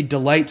 but he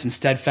delights in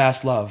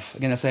steadfast love.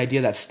 Again, that's the idea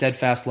of that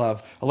steadfast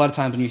love. A lot of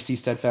times when you see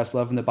steadfast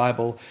love in the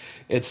Bible,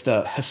 it's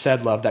the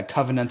hesed love, that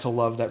covenantal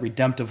love, that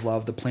redemptive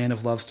love, the plan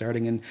of love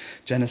starting in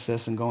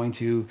Genesis and going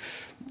to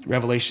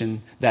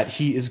Revelation, that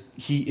he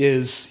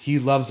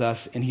loves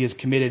us and he is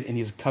committed and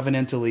he is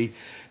covenantally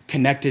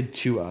connected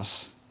to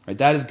us. Right?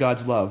 That is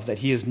God's love, that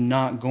he is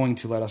not going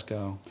to let us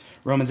go.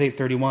 Romans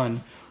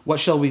 8:31,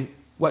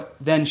 what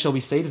then shall we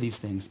say to these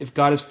things? If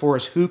God is for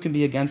us, who can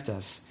be against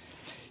us?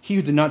 He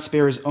who did not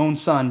spare his own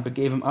son, but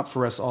gave him up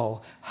for us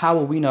all, how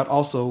will he not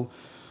also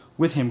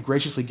with him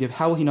graciously give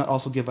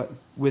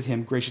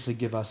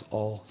us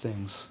all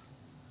things?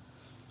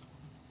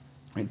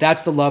 Right?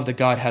 That's the love that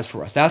God has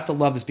for us. That's the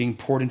love that's being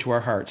poured into our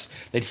hearts,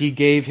 that he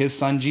gave his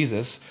son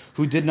Jesus,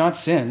 who did not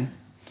sin,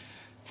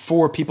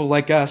 for people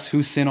like us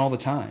who sin all the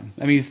time.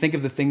 I mean, you think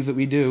of the things that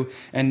we do,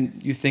 and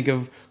you think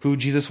of who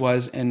Jesus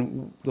was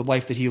and the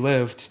life that he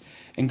lived,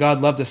 and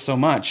God loved us so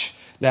much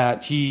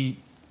that he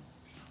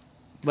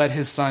let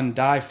his son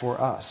die for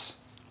us.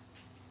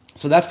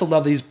 So that's the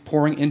love that he's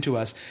pouring into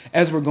us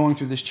as we're going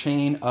through this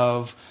chain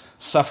of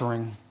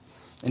suffering,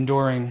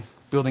 enduring,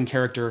 building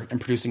character, and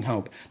producing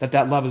hope.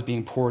 That love is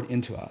being poured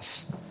into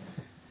us.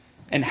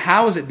 And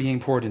how is it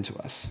being poured into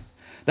us?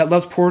 That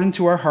love's poured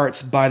into our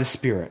hearts by the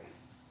Spirit.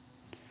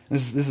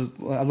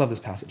 I love this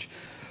passage.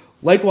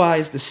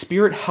 Likewise, the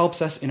Spirit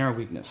helps us in our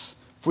weakness.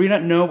 For we do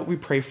not know what we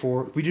pray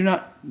for. We do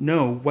not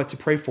know what to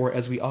pray for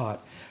as we ought.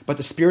 but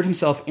the Spirit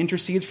himself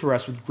intercedes for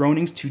us with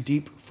groanings too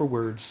deep for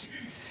words.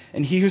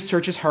 And he who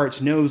searches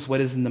hearts knows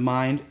what is in the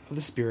mind of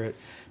the Spirit,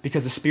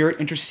 because the Spirit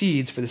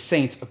intercedes for the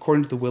saints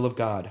according to the will of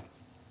God.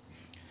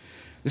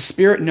 The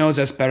Spirit knows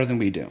us better than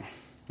we do.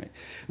 Right?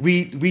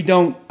 We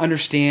don't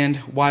understand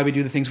why we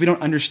do the things. We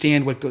don't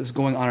understand what is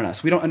going on in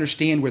us. We don't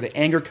understand where the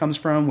anger comes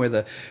from, where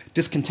the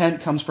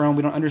discontent comes from.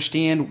 We don't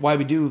understand why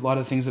we do a lot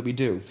of the things that we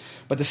do.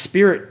 But the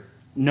Spirit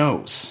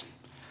knows.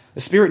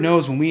 The Spirit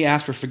knows when we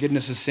ask for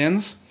forgiveness of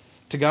sins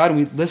to God and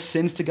we list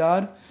sins to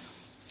God,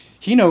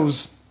 he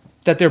knows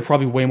that they're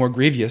probably way more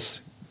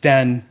grievous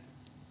than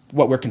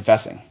what we're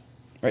confessing.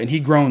 Right? And he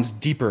groans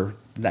deeper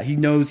than that. He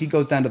knows, he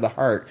goes down to the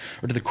heart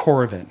or to the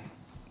core of it.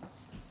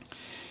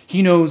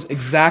 He knows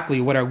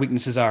exactly what our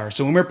weaknesses are.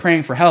 So when we're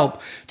praying for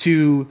help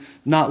to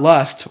not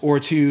lust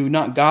or to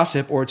not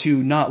gossip or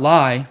to not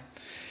lie,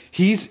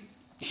 he's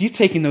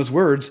taking those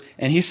words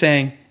and he's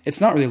saying,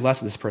 it's not really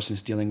lust that this person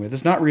is dealing with.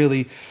 It's not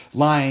really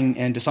lying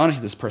and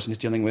dishonesty this person is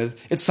dealing with.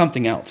 It's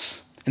something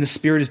else. And the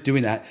Spirit is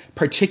doing that,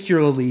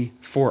 particularly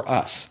for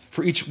us,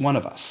 for each one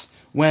of us.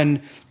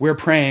 When we're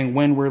praying,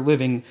 when we're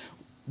living,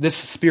 this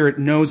Spirit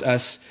knows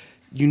us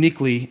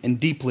uniquely and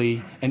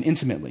deeply and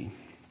intimately.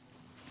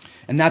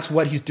 And that's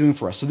what he's doing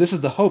for us. So this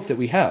is the hope that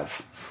we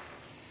have.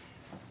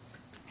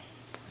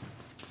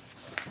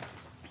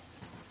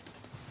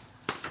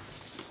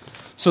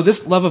 So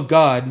this love of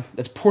God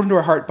that's poured into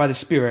our heart by the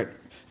Spirit,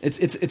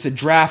 it's a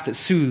draught that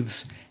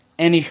soothes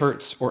any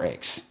hurts or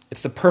aches.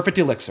 It's the perfect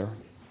elixir.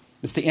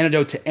 It's the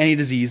antidote to any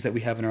disease that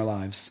we have in our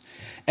lives.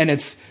 And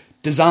it's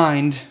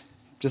designed,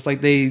 just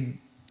like they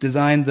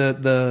designed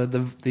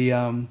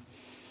the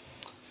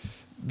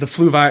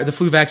flu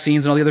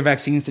vaccines and all the other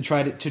vaccines to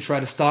try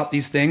to stop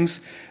these things.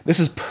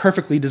 This is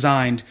perfectly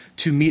designed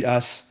to meet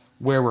us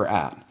where we're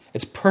at.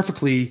 It's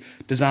perfectly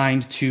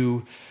designed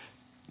to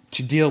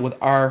deal with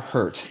our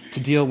hurt,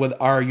 to deal with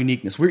our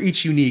uniqueness. We're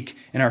each unique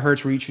in our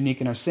hurts. We're each unique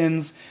in our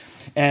sins.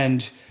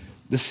 And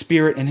the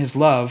Spirit and his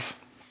love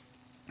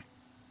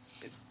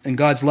and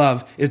God's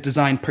love is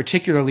designed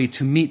particularly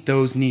to meet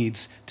those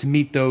needs, to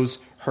meet those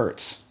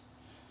hurts.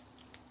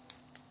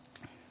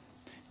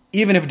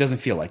 Even if it doesn't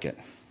feel like it.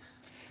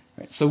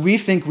 Right? So we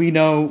think we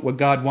know what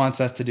God wants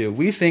us to do.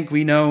 We think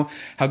we know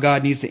how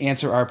God needs to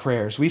answer our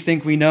prayers. We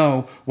think we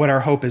know what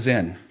our hope is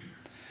in.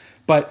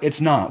 But it's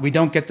not. We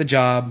don't get the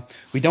job.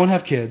 We don't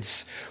have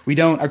kids.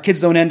 Our kids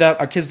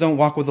don't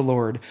walk with the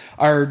Lord.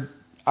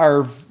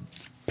 Our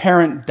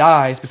parent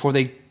dies before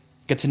they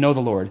get to know the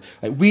Lord.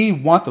 Like, we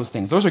want those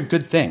things. Those are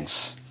good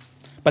things,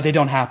 but they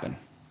don't happen.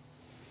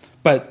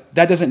 But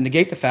that doesn't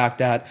negate the fact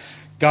that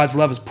God's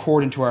love is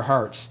poured into our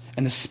hearts,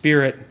 and the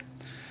Spirit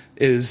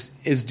is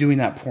doing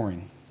that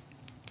pouring.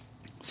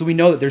 So we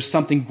know that there's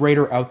something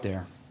greater out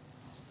there.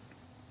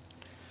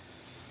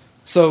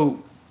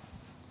 So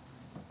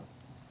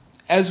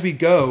as we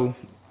go,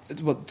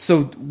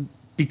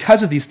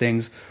 because of these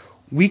things,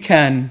 we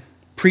can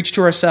preach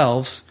to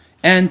ourselves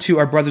and to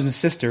our brothers and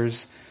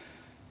sisters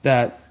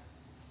that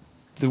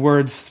the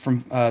words from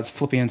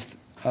Philippians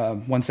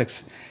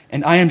 1:6,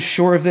 and I am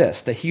sure of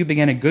this, that he who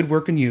began a good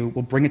work in you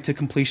will bring it to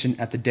completion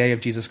at the day of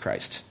Jesus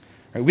Christ.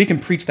 Right? We can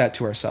preach that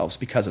to ourselves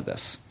because of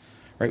this.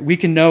 Right? We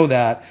can know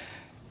that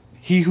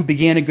he who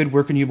began a good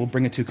work in you will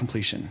bring it to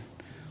completion.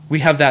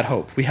 We have that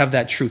hope. We have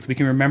that truth. We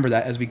can remember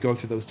that as we go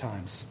through those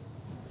times.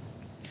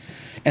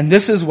 And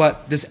this is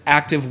what this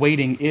active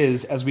waiting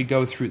is as we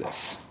go through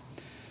this.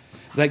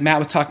 Like Matt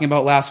was talking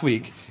about last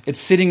week, it's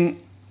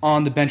sitting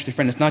on the bench with a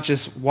friend. It's not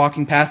just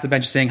walking past the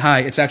bench and saying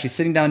hi. It's actually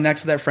sitting down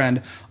next to that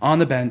friend on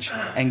the bench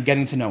and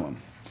getting to know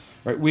him.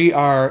 Right? We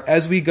are,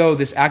 as we go,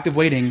 this active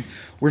waiting,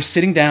 we're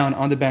sitting down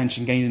on the bench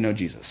and getting to know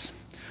Jesus.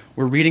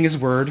 We're reading his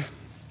word.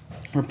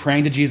 We're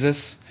praying to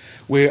Jesus.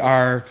 We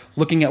are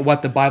looking at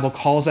what the Bible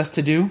calls us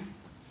to do,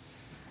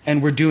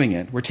 and we're doing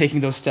it. We're taking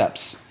those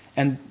steps.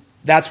 And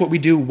that's what we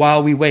do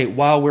while we wait,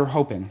 while we're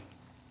hoping.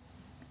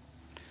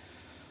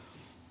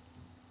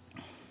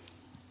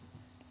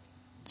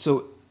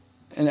 So,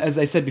 and as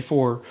I said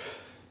before,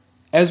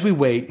 as we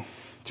wait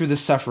through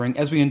this suffering,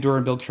 as we endure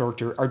and build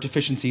character, our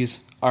deficiencies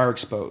are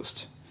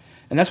exposed.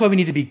 And that's why we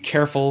need to be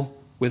careful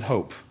with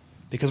hope,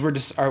 because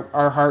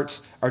our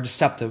hearts are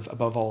deceptive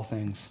above all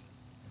things.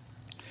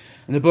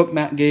 In the book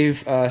Matt gave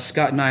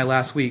Scott and I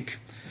last week,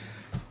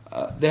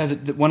 there's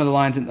one of the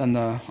lines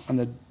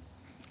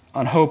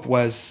on hope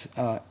was,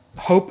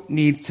 hope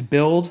needs to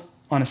build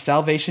on a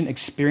salvation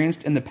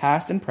experienced in the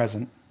past and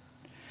present,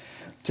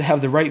 to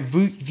have the right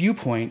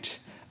viewpoint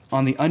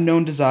on the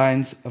unknown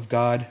designs of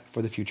God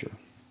for the future.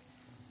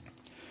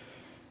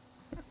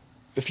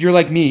 If you're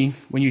like me,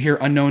 when you hear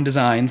unknown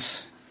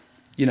designs,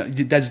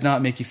 that does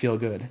not make you feel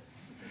good.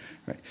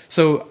 Right?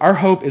 So our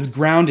hope is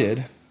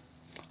grounded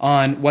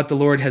on what the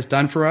Lord has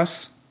done for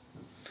us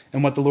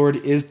and what the Lord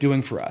is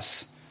doing for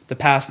us, the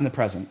past and the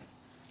present.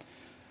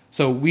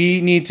 So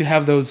we need to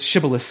have those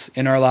shibboleths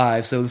in our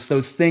lives,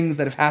 those things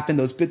that have happened,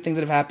 those good things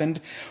that have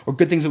happened, or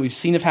good things that we've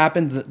seen have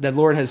happened, that the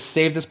Lord has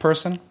saved this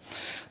person,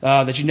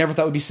 that you never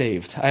thought would be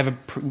saved. I have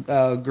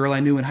a girl I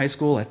knew in high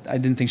school. I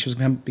didn't think she was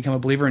going to become a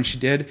believer, and she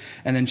did.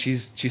 And then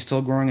she's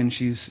still growing, and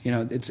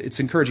it's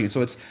encouraging.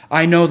 So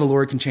I know the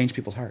Lord can change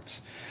people's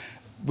hearts.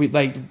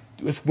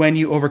 When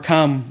you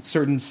overcome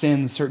certain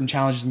sins, certain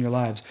challenges in your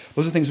lives,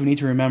 those are things we need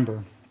to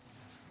remember.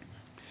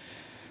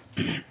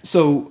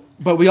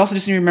 But we also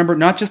just need to remember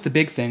not just the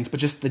big things, but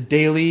just the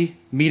daily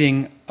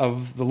meeting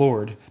of the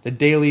Lord.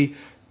 A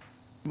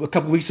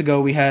couple weeks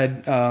ago, we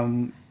had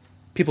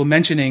people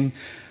mentioning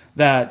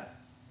that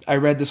I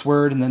read this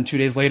word, and then 2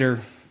 days later,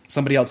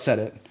 somebody else said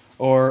it,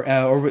 or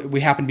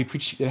it happened to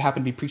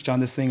be preached on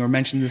this thing, or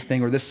mentioned this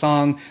thing, or this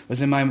song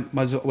was on my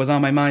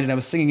mind, and I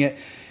was singing it,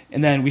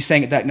 and then we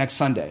sang it that next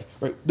Sunday.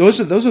 Right? Those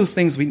are those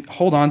things we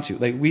hold on to.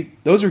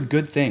 Those are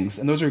good things,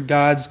 and those are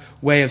God's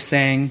way of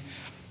saying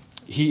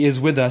He is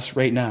with us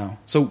right now.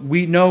 So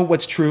we know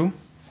what's true,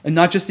 and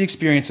not just the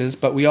experiences,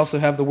 but we also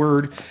have the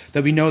word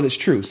that we know that's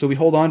true. So we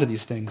hold on to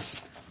these things.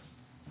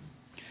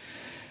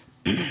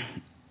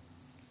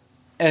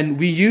 And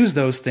we use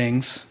those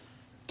things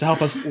to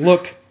help us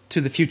look to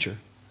the future.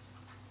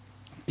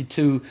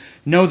 To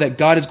know that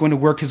God is going to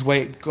work His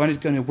way, God is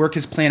going to work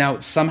His plan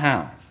out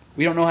somehow.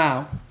 We don't know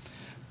how,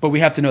 but we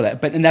have to know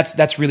that. And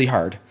that's really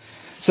hard.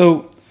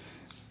 So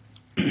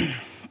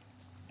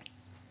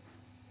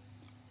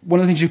one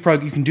of the things you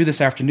can do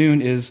this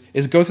afternoon is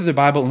go through the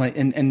Bible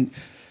and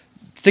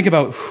think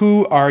about,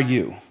 who are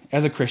you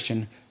as a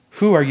Christian?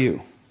 Who are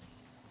you?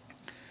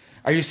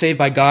 Are you saved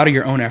by God or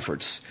your own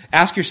efforts?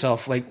 Ask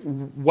yourself,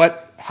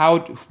 what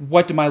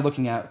am I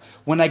looking at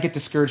when I get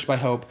discouraged by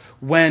hope?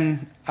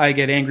 When I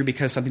get angry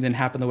because something didn't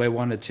happen the way I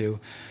wanted it to?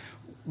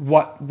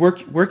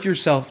 Work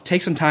yourself.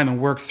 Take some time and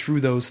work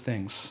through those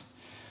things,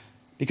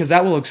 because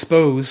that will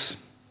expose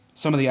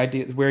some of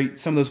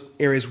those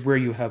areas where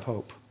you have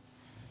hope.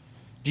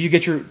 Do you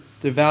get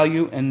the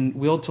value and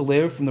will to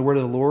live from the word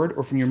of the Lord,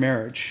 or from your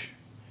marriage?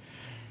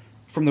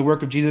 From the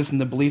work of Jesus and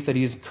the belief that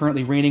He is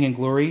currently reigning in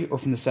glory, or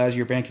from the size of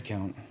your bank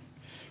account?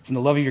 From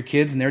the love of your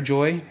kids and their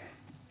joy?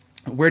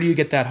 Where do you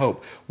get that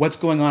hope? What's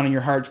going on in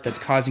your hearts that's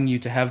causing you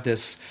to have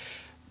this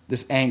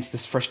angst,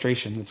 this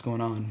frustration that's going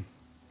on?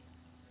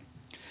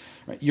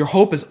 Right? Your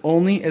hope is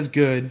only as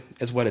good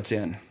as what it's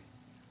in.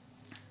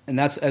 And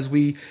that's as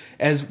we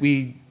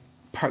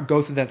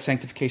go through that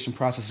sanctification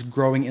process,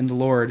 growing in the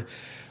Lord,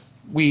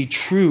 we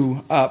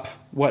true up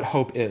what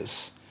hope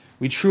is.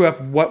 We true up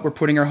what we're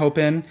putting our hope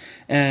in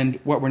and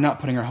what we're not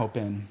putting our hope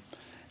in.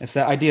 It's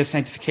that idea of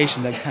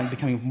sanctification, that kind of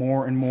becoming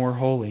more and more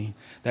holy,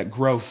 that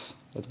growth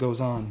that goes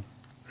on.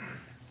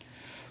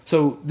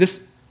 So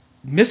this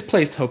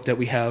misplaced hope that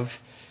we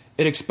have,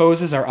 it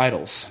exposes our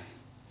idols.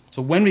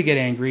 So when we get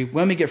angry,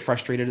 when we get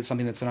frustrated at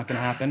something that's not going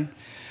to happen,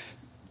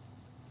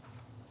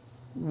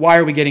 why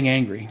are we getting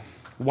angry?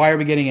 Why are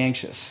we getting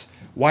anxious?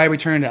 Why are we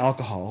turning to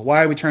alcohol?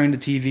 Why are we turning to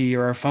TV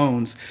or our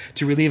phones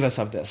to relieve us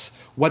of this?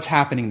 What's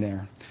happening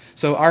there?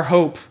 So our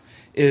hope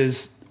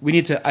is, we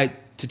need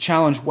to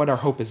challenge what our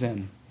hope is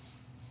in.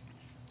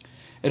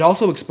 It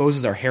also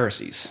exposes our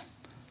heresies.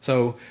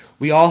 So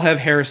we all have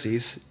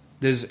heresies.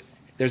 There's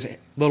a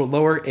little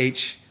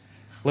lowercase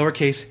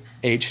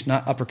h,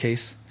 not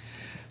uppercase.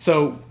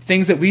 So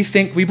things that we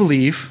think we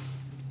believe,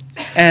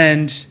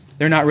 and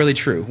they're not really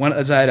true. One,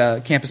 as I had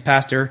a campus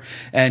pastor,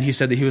 and he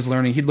said that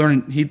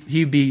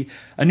he'd be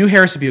a new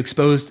heresy be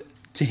exposed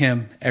to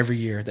him every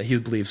year that he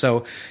would believe.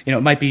 So it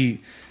might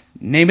be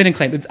name it and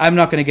claim it. I'm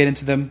not going to get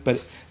into them,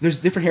 but there's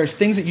different heresies,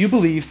 things that you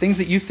believe, things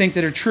that you think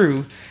that are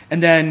true,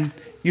 and then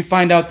you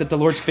find out that the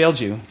Lord's failed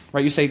you.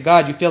 Right? You say,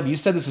 God, you failed me. You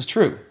said this is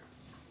true.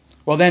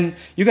 Well, then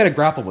you got to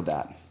grapple with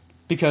that,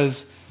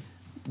 because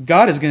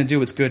God is going to do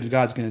what's good, and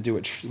God's going to do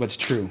what's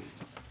true.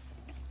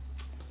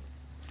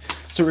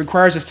 So it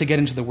requires us to get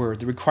into the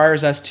Word. It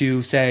requires us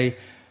to say,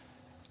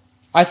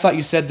 I thought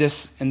you said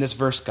this in this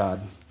verse,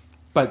 God,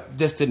 but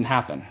this didn't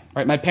happen.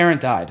 Right? My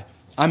parent died.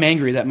 I'm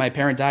angry that my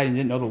parent died and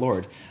didn't know the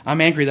Lord.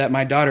 I'm angry that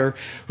my daughter,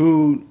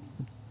 who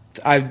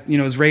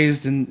was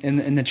raised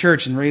in the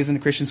church and raised in a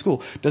Christian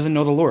school, doesn't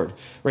know the Lord.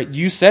 Right?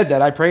 You said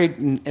that I prayed,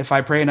 and if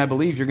I pray and I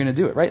believe, you're going to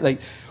do it.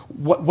 Right?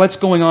 What's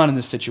going on in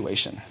this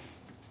situation?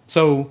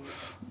 So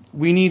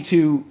we need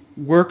to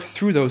work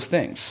through those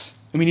things,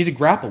 and we need to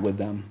grapple with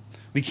them.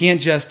 We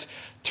can't just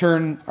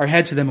turn our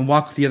head to them and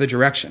walk the other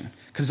direction,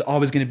 because it's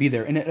always going to be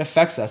there, and it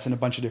affects us in a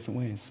bunch of different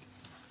ways.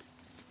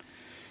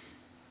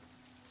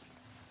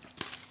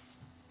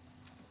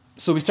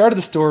 So we started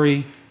this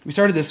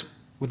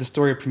with the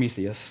story of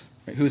Prometheus,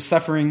 right, who was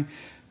suffering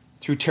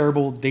through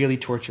terrible daily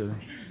torture,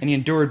 and he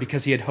endured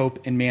because he had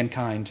hope in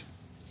mankind.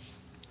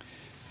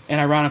 And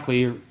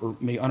ironically, or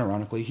maybe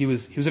unironically, he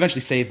was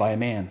eventually saved by a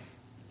man.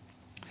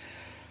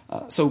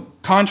 So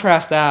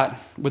contrast that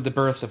with the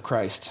birth of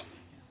Christ.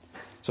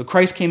 So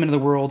Christ came into the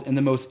world in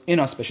the most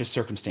inauspicious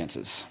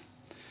circumstances.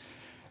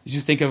 You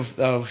just think of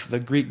the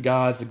Greek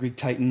gods, the Greek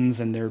titans,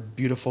 and they're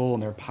beautiful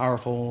and they're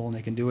powerful and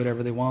they can do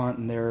whatever they want,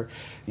 and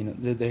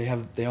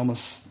they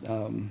almost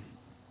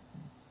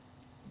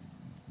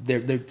they're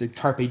the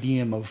carpe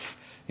diem of,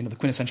 the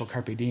quintessential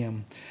carpe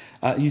diem.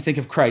 You think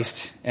of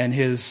Christ and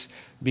his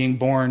being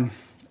born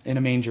in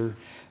a manger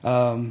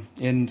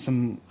in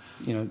some,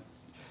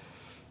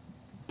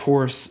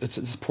 poor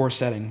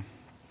setting.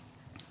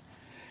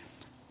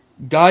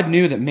 God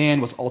knew that man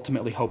was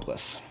ultimately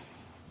hopeless.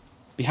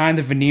 Behind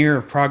the veneer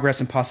of progress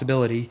and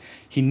possibility,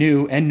 he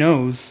knew and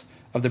knows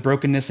of the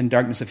brokenness and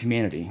darkness of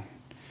humanity.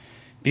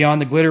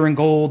 Beyond the glitter and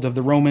gold of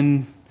the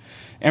Roman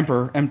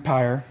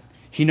Empire,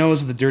 he knew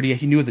of the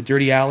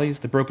dirty alleys,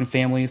 the broken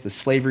families, the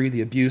slavery,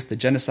 the abuse, the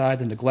genocide,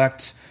 the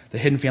neglect, the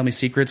hidden family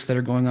secrets that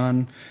are going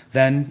on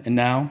then and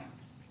now.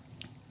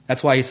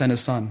 That's why he sent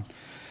his son,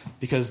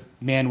 because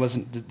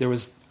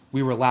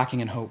we were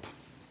lacking in hope.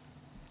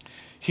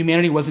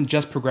 Humanity wasn't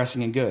just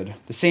progressing in good.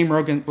 The same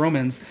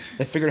Romans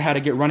that figured out how to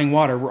get running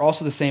water were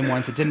also the same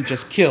ones that didn't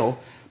just kill,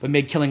 but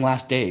made killing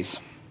last days.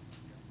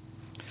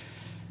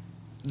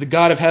 The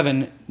God of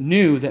heaven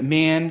knew that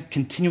man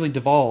continually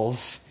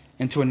devolves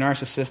into a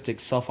narcissistic,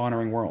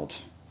 self-honoring world.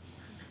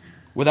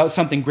 Without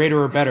something greater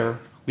or better,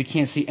 we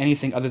can't see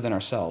anything other than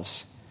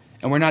ourselves.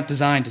 And we're not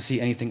designed to see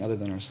anything other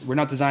than ourselves. We're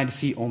not designed to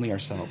see only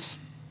ourselves.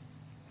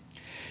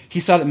 He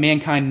saw that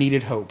mankind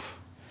needed hope.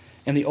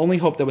 And the only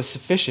hope that was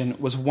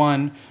sufficient was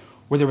one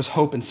where there was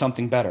hope in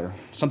something better,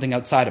 something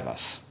outside of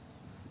us.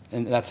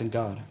 And that's in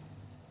God.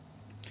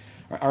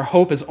 Our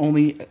hope is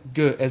only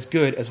good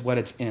as what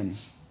it's in.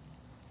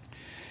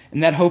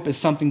 And that hope is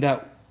something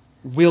that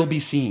will be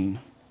seen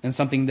and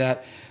something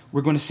that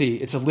we're going to see.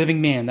 It's a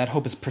living man. That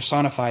hope is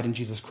personified in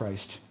Jesus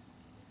Christ.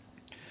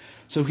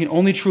 So we can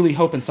only truly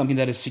hope in something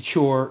that is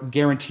secure,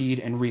 guaranteed,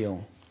 and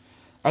real.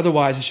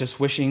 Otherwise, it's just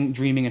wishing,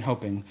 dreaming, and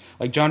hoping.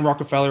 Like John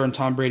Rockefeller and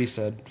Tom Brady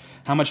said,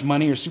 how much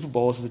money or Super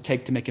Bowls does it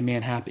take to make a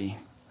man happy?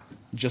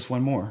 Just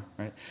one more,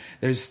 right?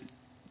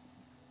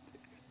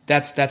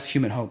 That's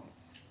human hope.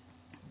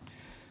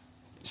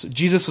 So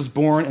Jesus was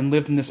born and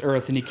lived in this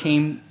earth, and he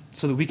came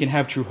so that we can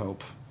have true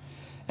hope.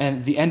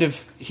 And the end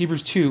of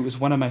Hebrews 2 is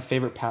one of my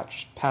favorite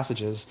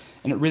passages,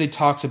 and it really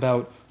talks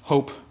about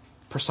hope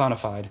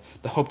personified,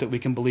 the hope that we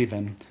can believe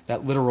in,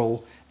 that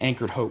literal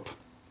anchored hope.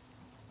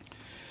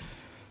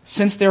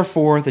 Since,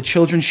 therefore, the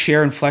children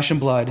share in flesh and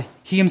blood,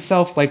 he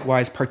himself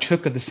likewise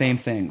partook of the same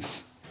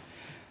things,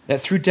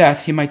 that through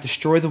death he might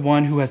destroy the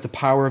one who has the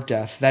power of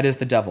death, that is,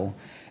 the devil,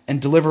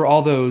 and deliver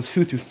all those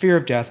who, through fear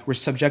of death, were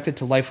subjected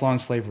to lifelong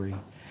slavery.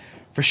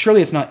 For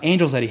surely it's not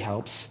angels that he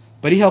helps,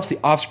 but he helps the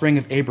offspring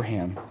of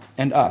Abraham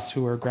and us,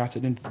 who are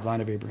grafted into the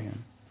line of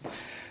Abraham.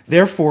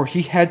 Therefore,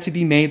 he had to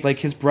be made like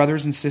his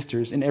brothers and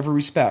sisters in every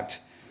respect,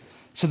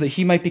 so that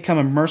he might become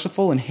a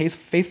merciful and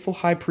faithful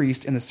high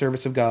priest in the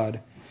service of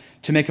God,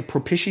 to make a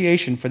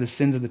propitiation for the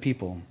sins of the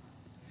people.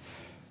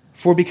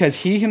 For because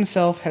he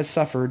himself has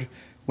suffered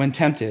when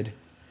tempted,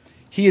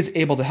 he is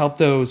able to help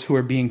those who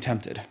are being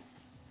tempted.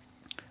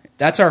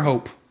 That's our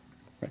hope,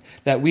 right?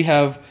 That we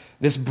have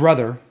this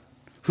brother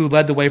who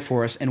led the way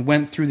for us and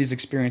went through these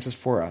experiences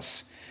for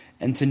us.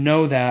 And to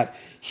know that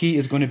he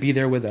is going to be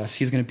there with us.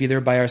 He's going to be there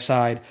by our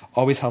side,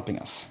 always helping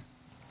us.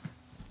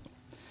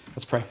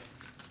 Let's pray.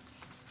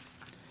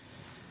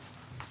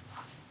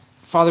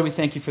 Father, we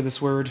thank you for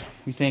this word.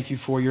 We thank you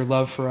for your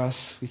love for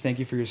us. We thank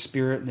you for your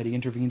Spirit, and that he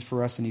intervenes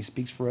for us, and he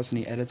speaks for us, and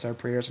he edits our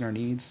prayers and our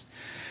needs.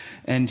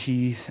 And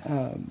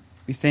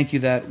we thank you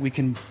that we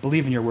can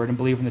believe in your word and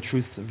believe in the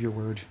truth of your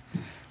word.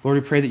 Lord,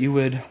 we pray that you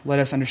would let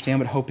us understand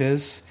what hope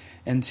is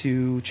and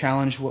to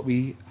challenge what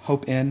we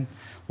hope in.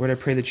 Lord, I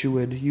pray that you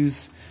would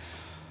use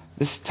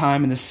this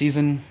time and this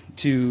season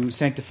to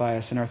sanctify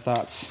us in our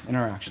thoughts and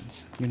our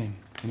actions. In your name,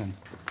 amen.